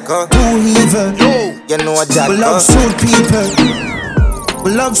jacko. Crew heaver. You know a jacko. We love shoot people.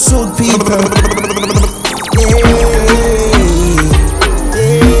 We love shoot people. Yeah.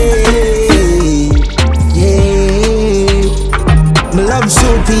 Me love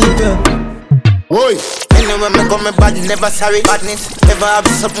when me come, me bad, never sorry. Badness, never have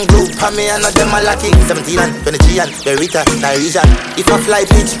something glue for me, and them a lucky. 17 and 23 and Berita, Nigerian. If I fly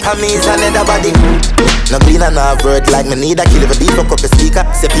pitch for me, is another body. No clean and no word like me need a kill. If a beef fuck up a speaker,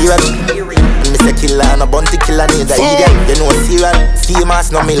 say period. Me say killer and a bounty killer need a idiot. You know cereal,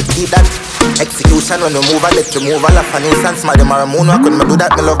 steamers, no milk, keep that. Execution when we move a let you move a laugh a nuisance. Madam Maramuna, I couldn't do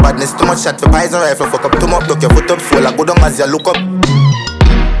that, me love badness. Too much shot for poison rifle, fuck up too much, duck your foot up, fall a good on as you look up.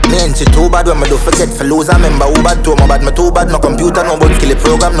 Me ain't shit too bad when me do forget for lose. I remember who bad too, my bad, me too bad. No computer, no board skill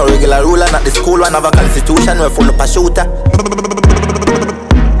program, no regular ruler. Not the school one, have a constitution, we full up a shooter.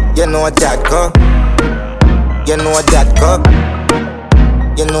 You know what that go. You know what that go.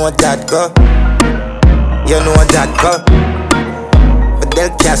 You know what that go. You know what that go. Del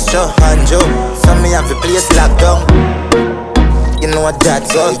Castro, Hanjo, so me have the place locked down. You know what that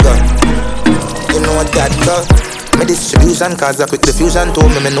go. You know what that go. My distribution cause a quick diffusion.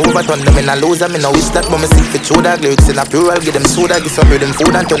 Told me no overturn them in a loser. Me no wish that but me seek the true dog. Lyrics in a plural, give them soda. Give some rhythm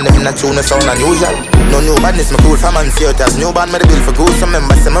food and turn them in a tune. Sound unusual. No new badness, me cool for man. See it as newborn. Me the bill for good. Some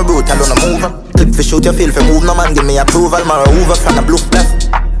members say me brutal on a move. Clip for shoot, you feel for move. No man give me approval. Mara over from a blue stuff.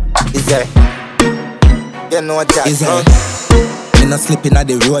 Is there? You know what that go. Me no slipping at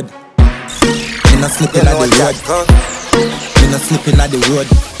the road. Me no slipping at the road. Me no slipping at the road.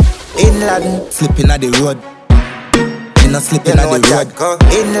 Inland, slipping at the road. Me no slipping at the road.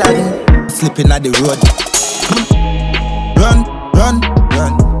 Inland, slipping at the road. Run, run,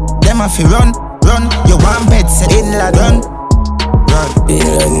 run. Them a fi run, run. You want bed set inland, run, run,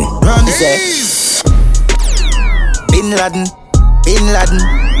 run. Bin Laden, Bin Laden,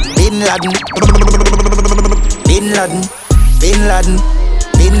 Bin Laden, Bin Laden. Bin Laden,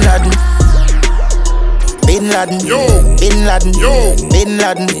 Bin Laden, Bin Laden, Bin Laden, Bin Laden, Bin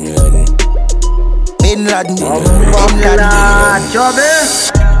Laden, Bin Laden.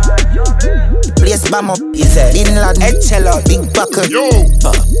 Place bam up, he said. Bin Laden, head cellar, big buckle.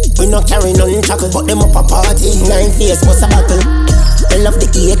 We not carry none chuckle, but them up a party. 9 face, what's a buckle? I love the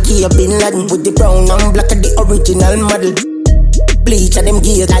AK of Bin Laden with the brown and black of the original model. Bleach and them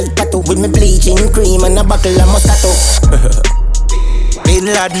gears like tattoo with me bleaching cream and a buckle of Moscato. Bin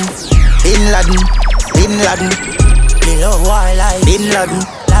Laden, Bin Laden, Bin Laden. Me love war like Bin Laden,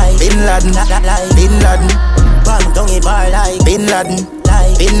 like Bin Laden, like Bin Laden. Bang down a bar like Bin Laden,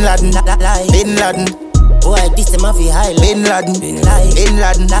 like Bin Laden, like Bin Laden. Boy, this them a fi high Bin Laden, like Bin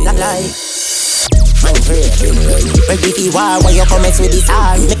Laden, like. Ready for war, why you comments with this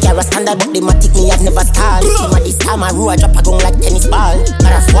all? Make your standard, but the matic me have never stalled. Team at this time, I roll, I drop a gun like tennis ball. But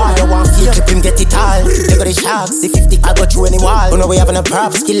if war, you want feel, keep him get it all. They got the sharks, the 50, I go through any wall. You know we having a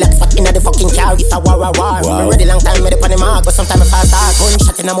prop, skill like fucking at the fucking car. If I war. Me ready long time, made up on the mark, but sometimes I fast start.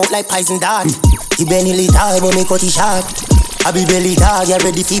 Gunshot in the mouth like poison dart. He Benny Lita, when me cut it short. I be belly dog, you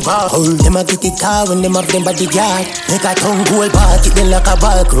ready for bar. Them a get it tall when them have them body guard. Make a tongue goal bar, keep them like a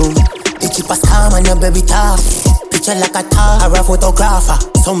ball crew. The cheapest calm and your baby talk. Picture like a tar or a photographer.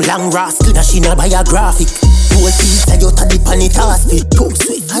 Some long rascal that she not buy a graphic. Two teeth and you to the pan it tasty. Too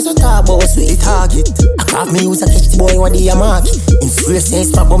sweet as a car boy sweet target. I craft me use a catch the boy one day a market. In face sense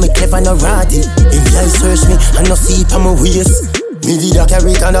but me clever no ratty. In eye search me and no see it on my waist. Me did a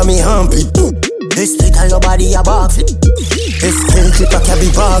carry it under me armpit. This split on your body a backflip. This kill clip a carry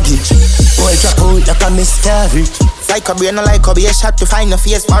baggage. Boy drop out like a miscarriage. Psycho brain no like a be a shot to find no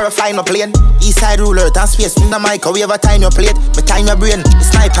face for a fly no plane. Eastside ruler and space in the microwave a time your plate. Me time your brain, the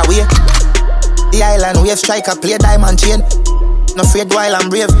sniper way. The island wave striker play diamond chain. No afraid while I'm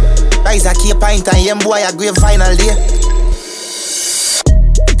brave. Rise a key pint and young boy a grave final day.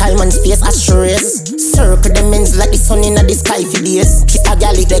 Time and space asteroids. Circle them ends like the sun in the sky for days. Kiss a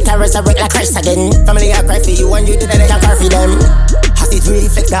gal they can resurrect like Christ again. Family I cry for you and you did it can't cry for them. Has it really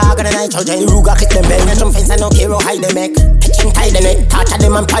fake dog and a nitrogen. Ruga click them bang. Some fence I no care hide them neck. Catch and tie them neck. Torture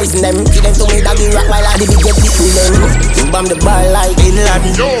them and poison them. Give them to me doggy rock while I did get between them. You bomb the bar like Bin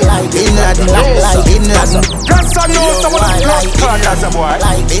Laden. Like Bin Laden. Like Bin Laden. Just a know someone like Bin Laden.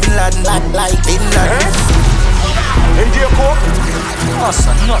 Like Bin Laden. Like Bin Laden. NJ Coke?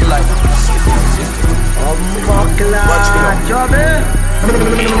 Awesome, not like the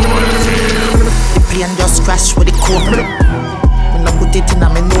plane just crash with the coke. When I put it in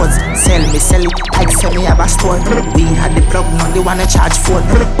my nose, sell it like sell me have a store. We had the plug, now they wanna charge for.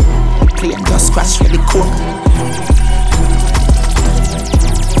 The plane just crash with the coke.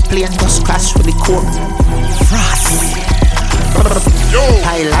 Plane just crash with the coke. Frass.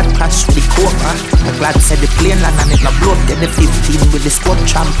 Pilot crash with the coke, the glad said the plane land and it no blow up. Get the 15 with the scope,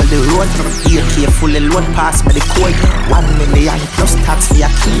 trample the road. AK fully load pass by the code. 1 million plus tax for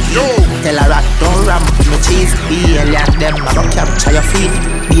your key. Tell a rat don't ramp with me cheese. Be alien them, I don't capture your feet.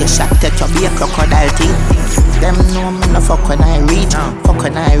 Be a shot, take your be a crocodile teeth. Them know me no fuck when I reach. Fuck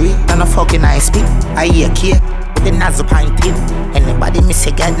when I reach, and no fuck when I speak. I hear key, the nazo pint in. Anybody miss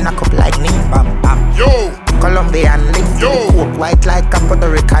a guy, knock up like me. Bam bam. Yo! Colombian link. Yo! Coke white like a Puerto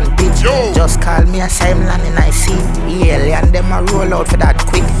Rican bitch. Yo! Just call me a same land and I see. Alien them a roll out for that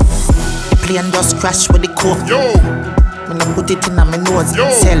quick. The plane just crash with the coke. Yo! When I put it in my nose. Yo!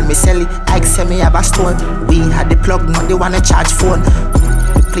 Sell it, like say me have a store. We had the plug, not the one to charge phone.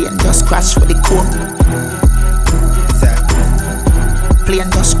 The plane just crash with the coke. Plane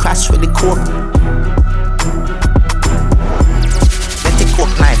just crash with the coke. Let the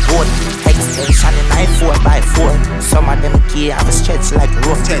coke knife hold. Extension in knife 4x4. Some of them key have a stretch like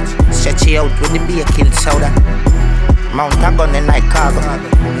rope. Stretch it out with the baking soda. Mount a gun in night cargo.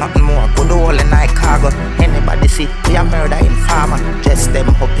 Nothing more, good hole in night cargo. Anybody see we a murder informer. Just them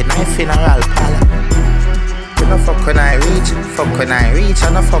up in a funeral parlor. You know fuck when I reach,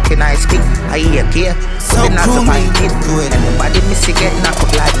 and no fuck when I speak. I hear care, so not to find it. Anybody miss it get knocked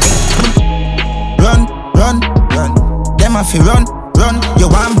up like me. Run. Them a fi run. You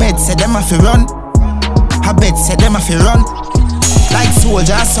want bed, say them a fi run. I bet, say them a fi run. Like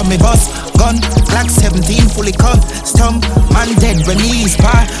soldiers, so me bust gun. Black 17 fully custom. Man dead when he is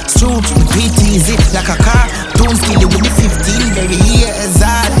par. Stroke, PTZ like a car. Don't steal it with the 15 very years.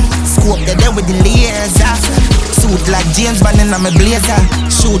 Scope the dead with the laser. Suit like James Bond in my blazer.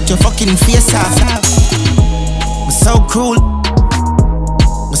 Shoot your fucking face off. I'm so cruel.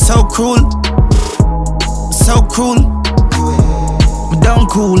 I'm down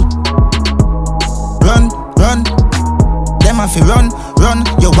cool. Run. Them a fi run.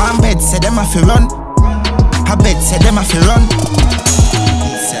 You want bed, say them a fi run. I bet, say them a fi run.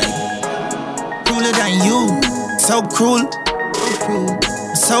 Cooler than you. So cruel.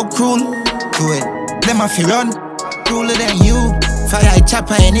 Do it. Them a fi run. Cooler than you. Fire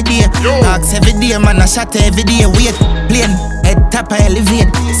chopper any day. Axe every day, man a shot every day. Wait, plane, head top I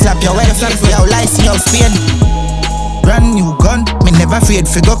elevate. Slap your wife for your license, your Spain. Brand new gun, me never afraid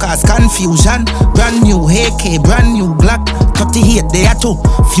fi go cause confusion. Brand new AK, brand new Glock. 38 there too,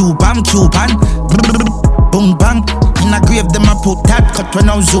 few bam Cuban. Boom bang, in a grave them a put that cut when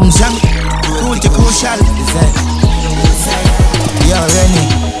I zoom zang. Cruelty crucial, yo Rennie,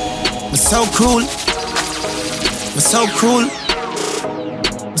 me so cruel.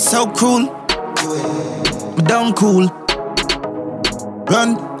 Me down cool. Run.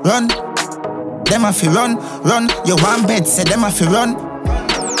 Them a fi run. You want bed, say them a fi run.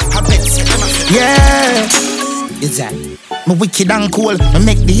 I bet, say them a fi run. Yeah, is that? Me wicked and cool. Me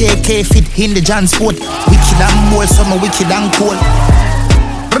make the AK fit in the transport. Wicked and more, so me wicked and cool.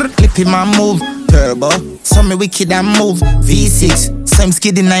 Clip in my move, turbo. So me wicked and move, V6. Same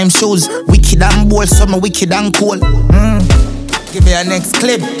skiddy name shoes. Wicked and bold, so me wicked and cool. Give me a next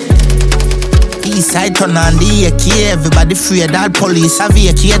clip. Eastside turn on the AK. Everybody afraid that police have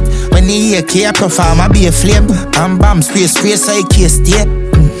vacate. When the AK perform, I be a flame. Bam, spray, so I can't stay.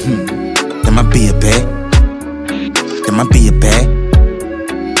 Them a baby.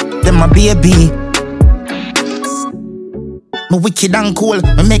 Me wicked and cool.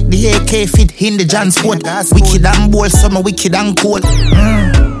 Me make the AK fit in the transport. Wicked and bold, so me wicked and cool.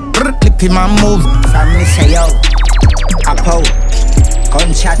 Clip in my move. From me say yo, up out.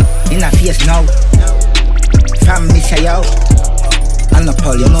 Gunshot in a face now. From me say yo, I'm not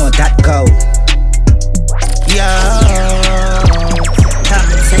Paul, you know that go. Yo, from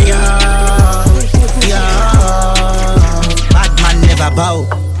me say yo, bad man never bow.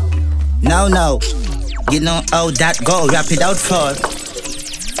 No, you know how that go. Rap it out for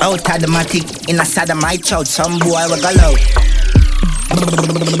out automatic in a sodomite child. Some boy will go low.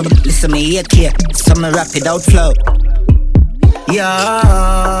 Listen me here, some rap it out flow. Yo,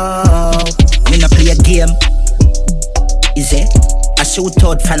 me no play a game. Is it? I shoot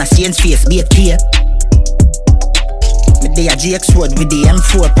out fan a Saint's face, be a key. Me dey a GX road with the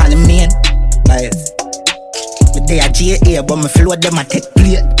M4 pan the main. Me dey a GA, but me float them a take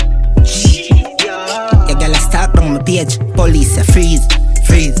plate. Your girl a stalk on my page. Police a freeze.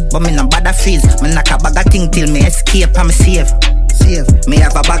 But me no bother freeze. Me knock a bag of thing till me escape and me save. Me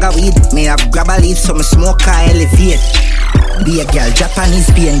have a bag of weed. Me have grab a leaf so me smoke a elevate. Be a girl,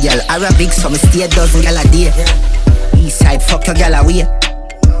 Japanese, be a girl, Arabic, so me stay a dozen girl a day. Eastside, fuck your girl away.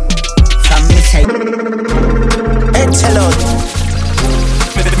 From me side. Excellent.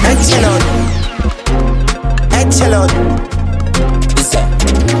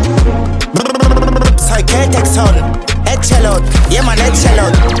 Psychiatric son, head out, yeah man, head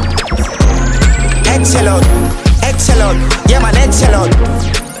out. Head out, yeah man, head out.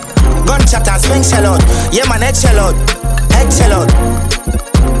 Gunshot and swing shell out, yeah man, head out. Head out,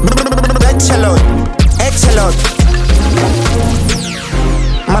 head out.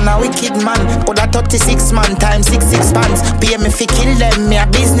 Man a wicked man, put a 36 man times 66 pounds. Pay me fi kill them, me a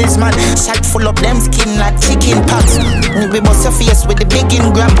businessman. Shot full up them skin like chicken pox. We bust your face with the big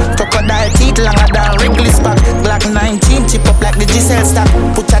ingram. Crocodile teeth longer than Wrigley's back. Glock 19 chip up like the Giselle stack.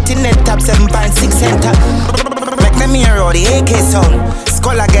 Put that in net top 7.6 center. Make them hear all the AK sound.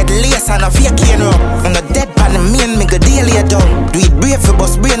 Skull I get lace and a fake cane round. On the dead pan the main me go daily down. Do it brave for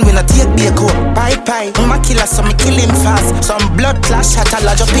bust brain when I take be a coat. Pie, I'm a killer so me kill him fast. Some blood clash shot a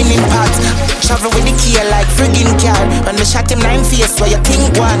lodge up in him parts. Travel with the key like friggin' car. When me shot him 9 face where you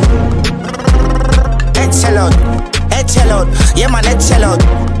think one. Head shell out, yeah man, head shell out.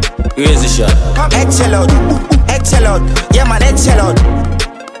 Here's the shot. Head shell out, yeah man, head shell out.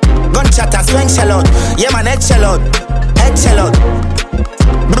 Gunshot and swing shell out, yeah man, head shell out. Head shell out,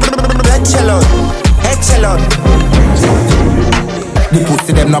 head shell out. The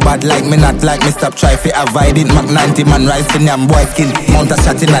pussy them no bad like me, not like me. Stop try fi avoid it. Mac 90 man rise for yam boy skin. Mount a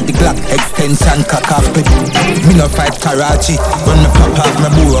shot in at the Glock, extension cock off it. Me no fight Karachi. When me pop off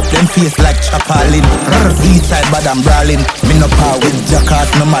me bore up them face like Chapalin. East side bad and brawling. Me no power with jackass,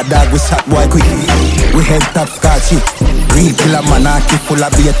 no my dog we shot boy quick. We head top scotchy. Real killer monarchy full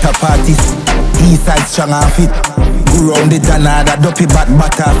of beta parties. East side strong off it. Go round the Janada, dopey bat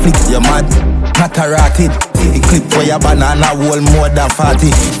butter flick. You mad? Not a rotted. The clip for your banana wall more than 40.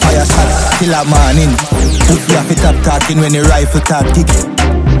 Fire shot till a morning. Put your feet up talking when the rifle tactic.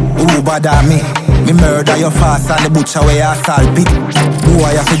 Who bother me? Me murder your fast and the butcher where you assault pit. Who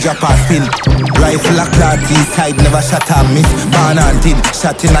I have to drop a spin? Rifle a clock, east side never shot and miss. Born hunted,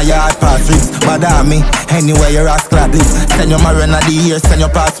 shot in a yard pass ribs. Bother me, anywhere your ass clad lives. Send your marina the ear, send your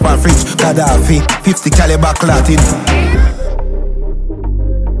passport fridge. Gaddafi, 50 caliber clotted.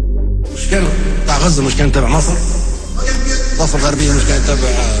 مشكلة بتاع غزة مشكلة تبع مصر ضفة الغربية مشكلة تبع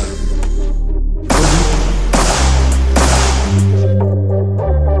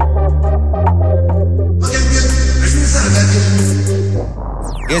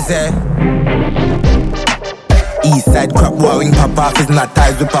Yes, sir. East side crop warring pop off is not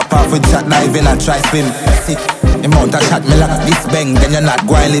ties with pop off with shot diving and try swim. Sick. The mount a shot me like this bang, then you're not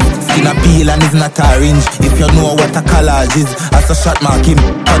going live. Skin a peel and it's not orange. If you know what a collage is, as a shot mark him.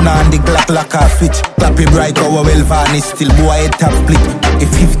 Turn on the Glock lock a switch. Clap it bright over well varnished. Still boy head top split. If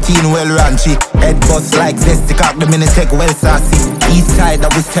 15 well ranchy. Head bust like zesty cock the minute take well sassy. East side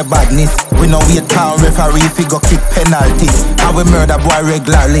that we say badness. We know we a town referee fi go kick penalty. How we murder boy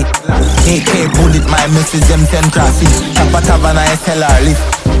regularly. AK bullet my message them 10 crossing. Top a tavern I SLR lift.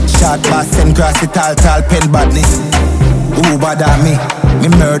 Shot bass 10 cross it all pen badness. Who bother me? Me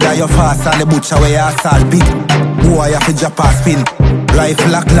murder your fast and the butcher where you assault big. Who I have to drop a spin?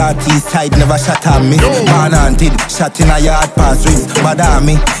 Rifle a clot, east side never shot at me. Man hunted, shot in a yard pass ribs. Bother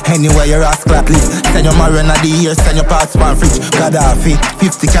me, anywhere your ass clot lives. Send your marina the ear, send your parts pan fridge. Gaddafi,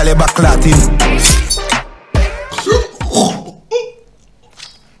 50 caliber clotting.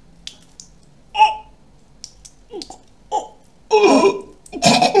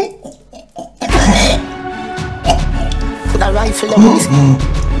 Put a rifle on this.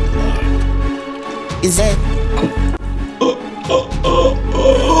 Is it?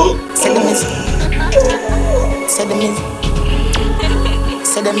 Say the miss. Say the miss.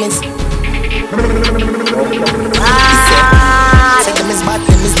 Say the miss. Say the miss, but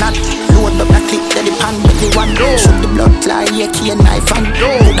them is not. Load up the clip, that the pan with the one. Shoot the blood fly, key and knife and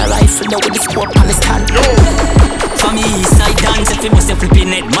put a rifle there with the scope on the stand. For me, side dance, if you must have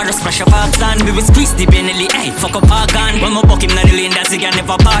flipping it, Mara splash up parks and we will squeeze the Benelli, hey, fuck up our gun. When my buck him na the lane, that's again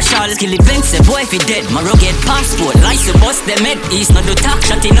never partial. Skillibeng say, boy, if he dead, Mara get passport. Lies to bust them head, east not the talk,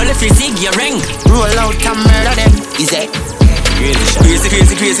 shot in all the physique, you ring. Roll out and murder them, is it?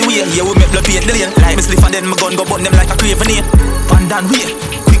 Crazy way, yeah, we make blood paint the lane. Like me slip and then my gun go burn them like a craven here. Pandan way,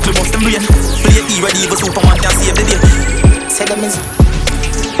 quickly bust them brain. Play it ready for Superman can save the day. Say them is.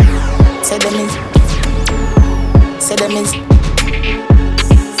 Say them is. Say them is.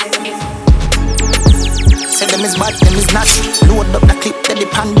 Say them is bad, them is not. Load up the clip, that the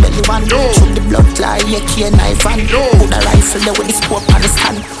pan belly one. Shoot the blood fly, key and knife and put a rifle there with the scope on the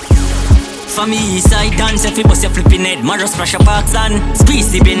stand. For me, side dance, if you bust your flipping head, Mara splash up parks and squeeze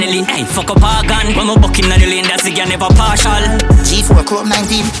the Benelli, hey, fuck up our gun. When my buck him na the lane, that's again never partial. G4 Chrome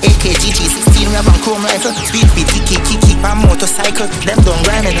 19, AK GG16, we have a chrome rifle. Speed, kick, and motorcycle. Them don't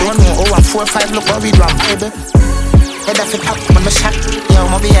grind and don't know, 4-5, look how we run Bible. head off it up when me shot. Yo,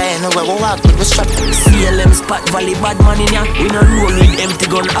 my behind where we walk with the strap. CLM spot valley bad man in ya. We no roll with empty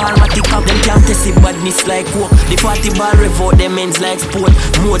gun, armatic up. Them can't test it badness like coke. The 40 ball revolt them ends like sport.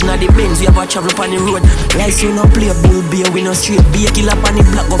 More than the Benz, we have a travel on the road. Lights we no play bull beer, we no straight. Be a killer on the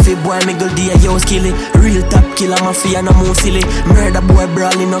block of a boy, me go day yo skilly. Real top killer mafia no more silly. Murder boy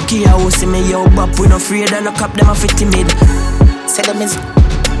brawling no key house see me yo bop. We no afraid and no cap them a fit timid. Say them is.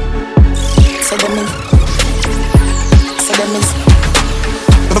 Say them is. Say them is.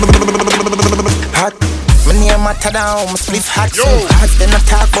 Hot. My name matter down, my split hot. So hot, then I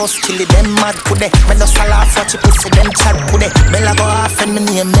talk about skilly, them mad kude. Me no fall off what you pussy, them chat kude. Bella go off and my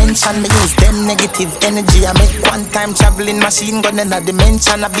name mention. Me use them negative energy. I make one time traveling machine gun in a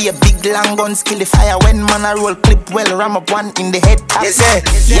dimension. I be a big long gun, skilly fire. When man I roll clip well, ram up one in the head top. Yes sir,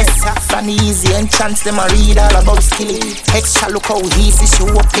 yes sir. Funny easy entrance, them I read all about skilly. Extra look how easy she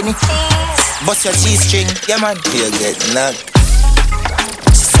walk in it. Bust your G-string, yeah man. You get knocked.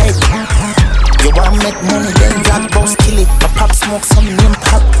 She said, you want make money, then black boss kill it. My pop smoke some name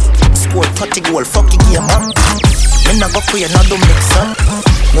pop. Score 30 goal, fuck the game up. Me nah go for you, nah do mix up.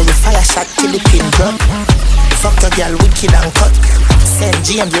 No we fire shot till the pin drop. Fuck the girl wicked and cut. Send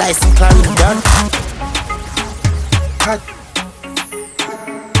G and license Clarin done. Hot.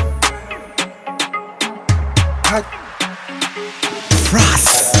 Hot.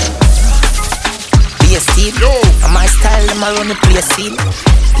 Frass. Be a steal. And my style, them I run the play seal.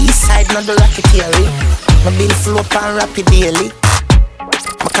 East side, not the racketeering. My bill flow up and rapid daily.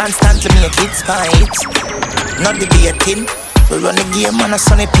 I constantly make hits by hits. Not debating. We run the game on a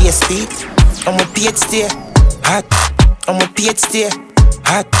sunny PSP. I'm a PhD. Hot. I'm a PhD.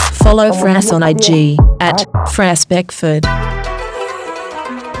 Hot. Follow Frass on IG at Frass Beckford.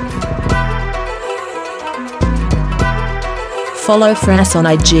 Follow Frass on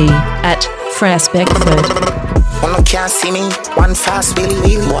IG at Frass Beckford. One no can't see me, one fast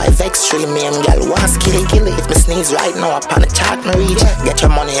Billy. Boy vex through me and girl was killy. If me sneeze right now up on the chart me reach. Get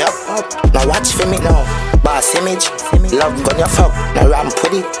your money up, now watch for me now. Boss image, love gun your fuck. Now ramp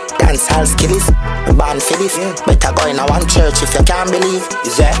with it, dance all skillies. Born for this, better go in a one church if you can't believe.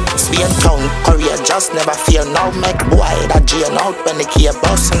 Is that Spain town, Korea just never fear now. Make boy that drain out when the key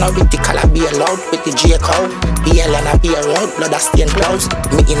bus. And now with the color be allowed with the J code. EL and a beer road, blood a stain clouds.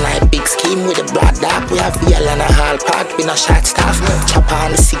 Me in a big scheme with the broad dark. We have EL and a hall park, we no short staff. Chopper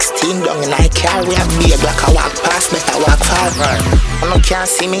on the 16 down in I car. We have beer black a walk past, better walk fast. I no can't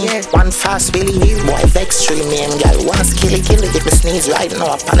see me, one fast Billy. Boy vex through me and girl was killy. If me sneeze right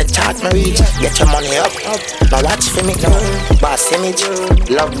now up on the chart me reach. Get your money up, now watch for me now. Boss image,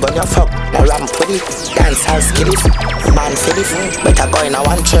 love gun your fuck. Now ramp with it, dance all skillies. Born for this, better go in a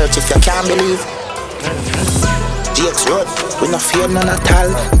one church if you can't believe. GX Road, we no fear none at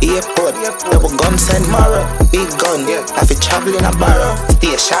all. Airport, double gun send Mara. Big gun, I fi travel in a barrow.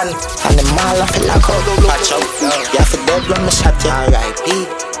 Station, and the mall I fi lock up. Watch out, you have to dead when me shot you. R.I.P.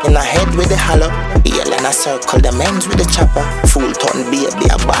 In a head with the hollow. Yell and a circle, the men's with the chopper. Full ton baby,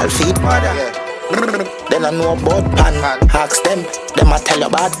 a ball feet. Then I know about pan. Ask them a tell you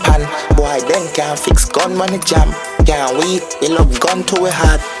about pan. Boy, then can't fix gun when it jam. Can't we love gun to a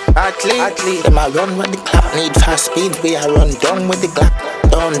heart. Athlete, them a run with the clock. Need fast speed, we a run down with the Glock.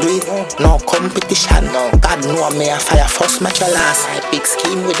 Don't do it, no competition. God know me a fire first, match your last. I big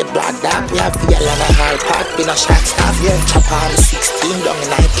scheme with the blood dark. We have yell and a hard park, we no shot staff. Chopper on the 16 down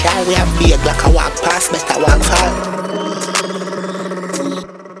in I car. We have beer like a walk past, better walk far.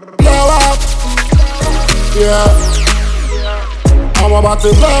 Blow up, yeah. I'm about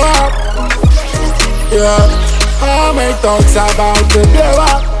to blow up, yeah. I make talks about the blow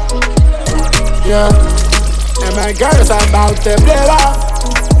up, yeah. And my girls about the blow up,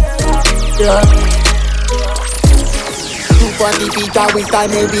 yeah. 240 feet away, time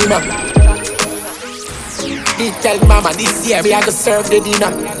will be man. Did tell mama this year we are gonna serve the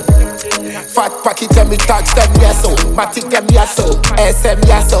dinner. Fat pocket and me touch them yes so. Matic them yes so. SM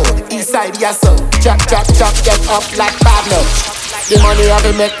yes so. Eastside yes so. Chop, get up like Pablo. The money I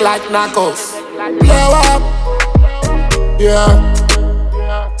will make like Narcos. Blow up, yeah.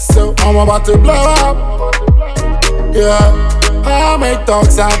 So I'm about to blow up, yeah. I make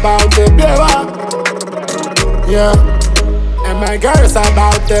talks about the blow up, yeah. And my girls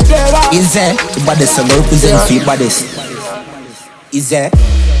about the blow up. Is there the baddest I represent for your baddest? Is there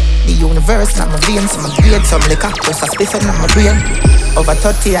the universe in my veins, some grade, some liquor, just a spliff in my brain. Over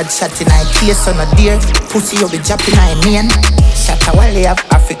 30 I'd shot in a case on a deer. Pussy you be dropping in main. Shot a wally of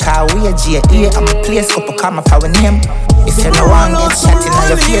Africa, we a G.A. I'm a place, couple come up our name. If you no one get shot in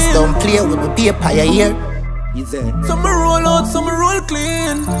your face, don't play with the paper your ear. Some roll out, some roll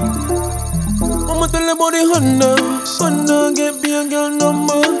clean. I'ma tell them about the Honda, get me a girl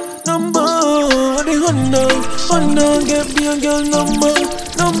number. The Honda, get me a girl number.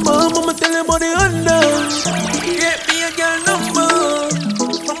 Mama tell him about the Honda, get me a girl number.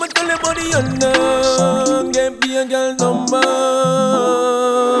 Mama tell him about the Honda, get me a girl number.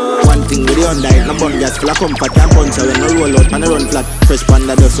 One thing with the Honda is no bun gas full of comfort and punch. When I roll out and I run flat, fresh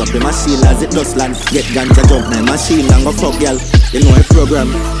panda dust up the machine as it dust land. Get ganja jump my machine and go fuck y'all. You know a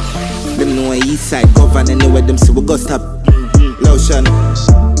program. Them know a east side govern anywhere them see we go stop. Lotion.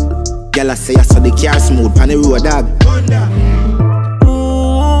 Y'all say I saw the car smooth on the road dog.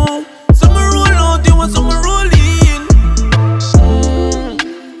 Some roll out, you want some roll in.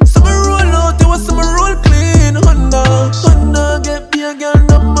 Some roll out, you want some roll clean. Honda, get me a girl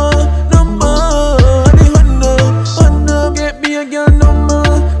number. The Honda, get me a girl number.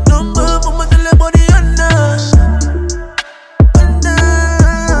 Mama tell her about the Honda.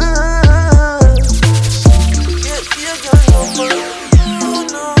 Get me a girl number.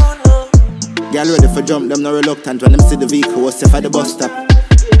 Girl ready for jump, them no reluctant when them see the vehicle was safe at the bus stop.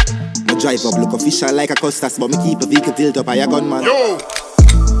 I drive up, look official like a custas, but me keep a vehicle tilt up, I a gunman. Yo!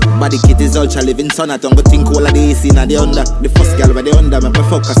 Body kit is ultra living son, I don't go think all of the AC in the under. The first girl by the under, me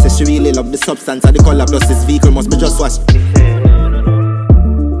focus, say she really love the substance and the color, plus this vehicle must be just washed.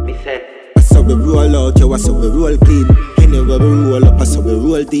 I saw we roll out, yo, I saw we roll clean. Anywhere we roll up, I saw we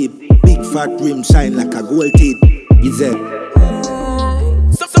roll deep. Big fat rim shine like a gold teeth. Is it?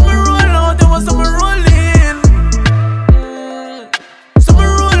 Some roll out, there was some roll in. Some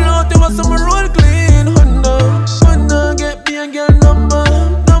roll out, there was some roll clean. Honda, get me a girl number.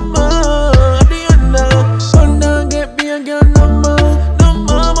 The Honda, get me a girl number.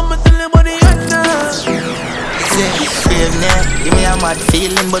 Mama tell you about the Honda. Give me a mad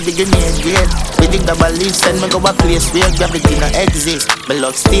feeling, but the give me a grade. We think the belief send me go a place where gravity no exist. My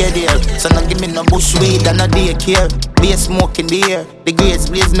love stay there, so no give me no bush weed and no daycare. Be a smoke in the air, the grades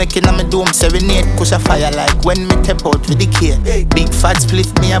blaze making on my dome serenade. Push a fire like when me tap out with the care. Big fat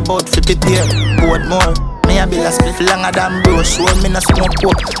split me about to prepare. Board more, me a bill a split longer than bro. Show me no smoke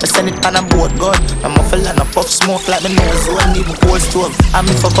coke, I send it on a board gun. I'm a fella no puff smoke like me nose zone. Need me cold stove, I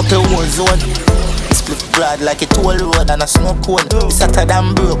me fuck up a whole zone. Split broad like a toll road and a snow cone. It's hotter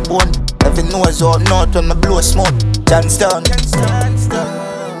than broke bone. Every nose out north when me blow smoke. Johnstown.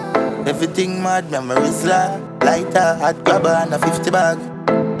 Everything mad, memories lighter, hot grabber and a 50 bag.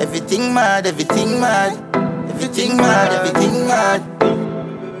 Everything mad, everything mad. Everything mad, everything mad.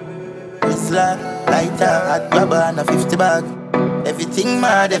 Whistler, lighter, hot grabber and a 50 bag. Everything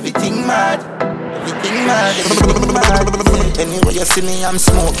mad, everything mad. Everything mad, everything mad. Anyway you see me, I'm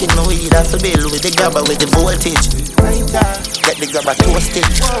smoking no weed off the bill with the grabber with the voltage. Get the grabber toasted,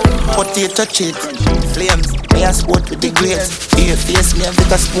 potato chip, flames. Me a sport with the grades. Beer face me a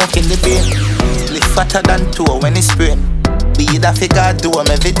bit of smoke in the beer. Live fatter than two when it's spraying. Weed a figure do them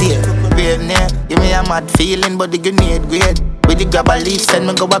every day. Brave near, give me a mad feeling but the grenade grade. With the grabber leaf send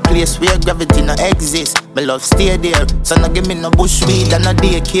me go a place where gravity no exist. My love stay there, so no give me no bush weed and no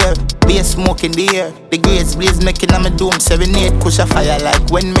daycare. Be a smoke in the air, the grades blaze making on my dome serenade. Push a fire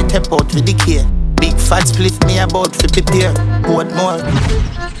like when me tap out with the care. Big fat split me about 50 pair. Board more.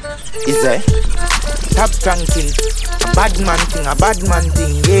 Is there? Top ranking, a bad man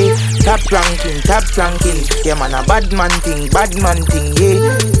thing, yeah. Top ranking, yeah man, a bad man thing, yeah. Top ranking,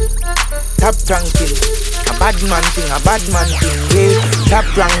 a bad man thing, yeah. Top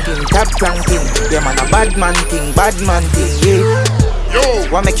ranking, yeah man, a bad man thing, yeah. Yo,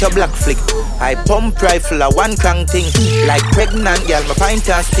 wanna make your black flick? I pump rifle a one crank thing. Like pregnant girl, my pint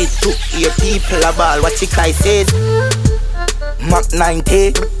and spit. Took your people a ball, what chick I said. Mach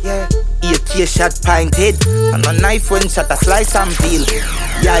 90, yeah. 8 shot pinted. And a knife when shot a slice and peel.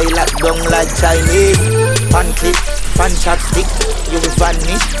 Yeah, I lock down like Chinese. Pan clip, pan chopstick. You will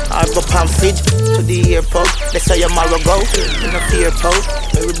vanish, I'll go pan fridge to the airport. That's how your marrow go. In a fear post,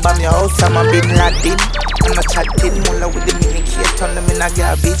 we will bomb your house. I'm a big Latin. I'm a chatting, mulla with the mini key. Turn them in a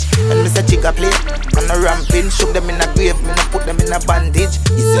garbage. And Mr. Chigga play. And a ramping, shook them in a grave. Me no put them in a bandage.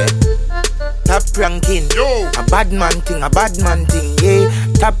 He said top ranking, yo. A bad man thing, yeah.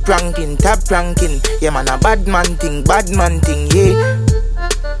 Top ranking, yeah man, a bad man thing, yeah.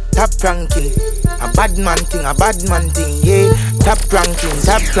 Top ranking, a bad man thing, yeah. Top ranking,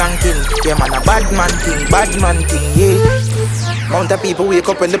 yeah man, a bad man thing, yeah. Mount of people wake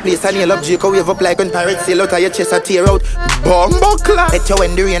up when the place and nail up Jacob wave up like when pirates sail out of your chest and tear out. Bumbuckler. Bet you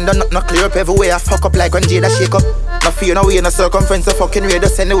when the rain done not clear up everywhere. I fuck up like when Jada shake up. No fear no way in a circumference of fucking radio.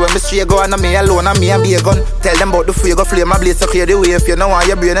 Send anywhere me straight go and me alone and me and be a gun. Tell them about the fuego flame and blaze to clear the way. If you know why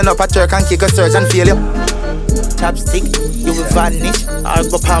you're braining up a jerk and kick a surge and fail you. chopstick. You will vanish, I'll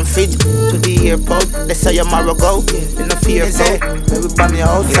go pan fridge to the airport. They say your marrow go, in the fear boat. Maybe bomb your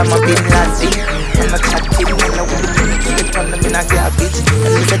house, I'm a big Nazi. I'm a chatting, and I will be turn them in a garbage.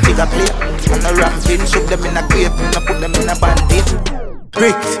 And it's a jigger play, and a ramping. Shoot them in a grape, and I put them in a bandit.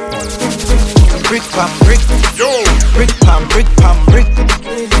 Brick, brick pam brick, yo. Brick pam brick pam brick,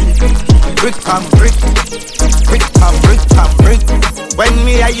 brick pam brick, brick pam brick pam brick. When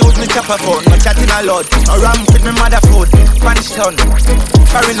me I use me chopper phone, no chatting a lot. I ramp with me mother food, Spanish town,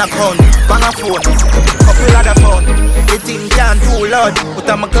 carrying a phone, bang a phone, couple other phone. The thing can't do loud, but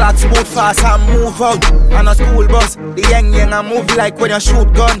I'm a clock boot fast and move out. On a school bus, the young I move like when you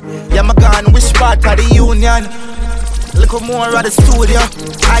shoot gun. Yeah, my gun, which part of the union? Look more at the studio.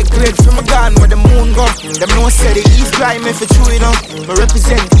 I grade from a gun where the moon go. Them no say the east crime if it's true, you know. But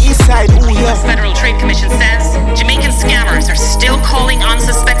represent the east side, ooh yeah. The Federal Trade Commission says Jamaican scammers are still calling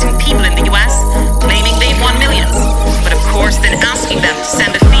unsuspecting people in the US, claiming they've won millions. But of course, then asking them to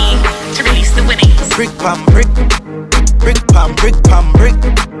send a fee to release the winnings. Brick pam brick, brick pam brick pam brick,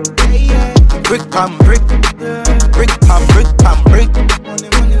 brick pam brick, brick pam brick pam brick,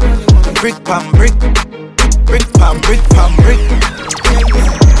 brick pam brick. Brick pam brick pam brick,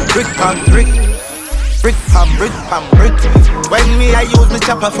 brick pam brick, brick pam brick pam brick. When me I use me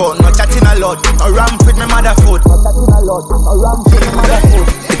chopper phone, no chatting a lot. I ramp with me mother food, no chatting a lot. I ramp with me mother food.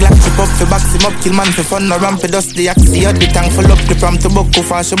 The Glock chip up to box him up, kill man for fun. No ramp it dust the axe, the tank full up. The pram to buck, go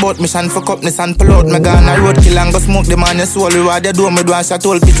fast about mission for cupness and pull out. Me gun a road kill and go smoke the man your soul. Reward you do me do a shot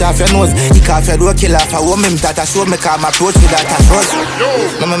all pitch off your nose. He off your door kill off a woman that I show me calm approach with that approach.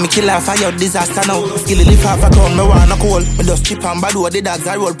 Mama me kill off a your disaster now. Skill lift off a crown, me wanna call. Me just chip and bad the dogs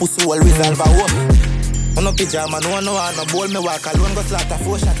I roll pussy all resolve a hole. I'm no pajama, no one, no bowl. Me walk alone, go slaughter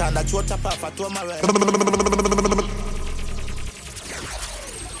 4 shots and that throat chop off a 2 my right.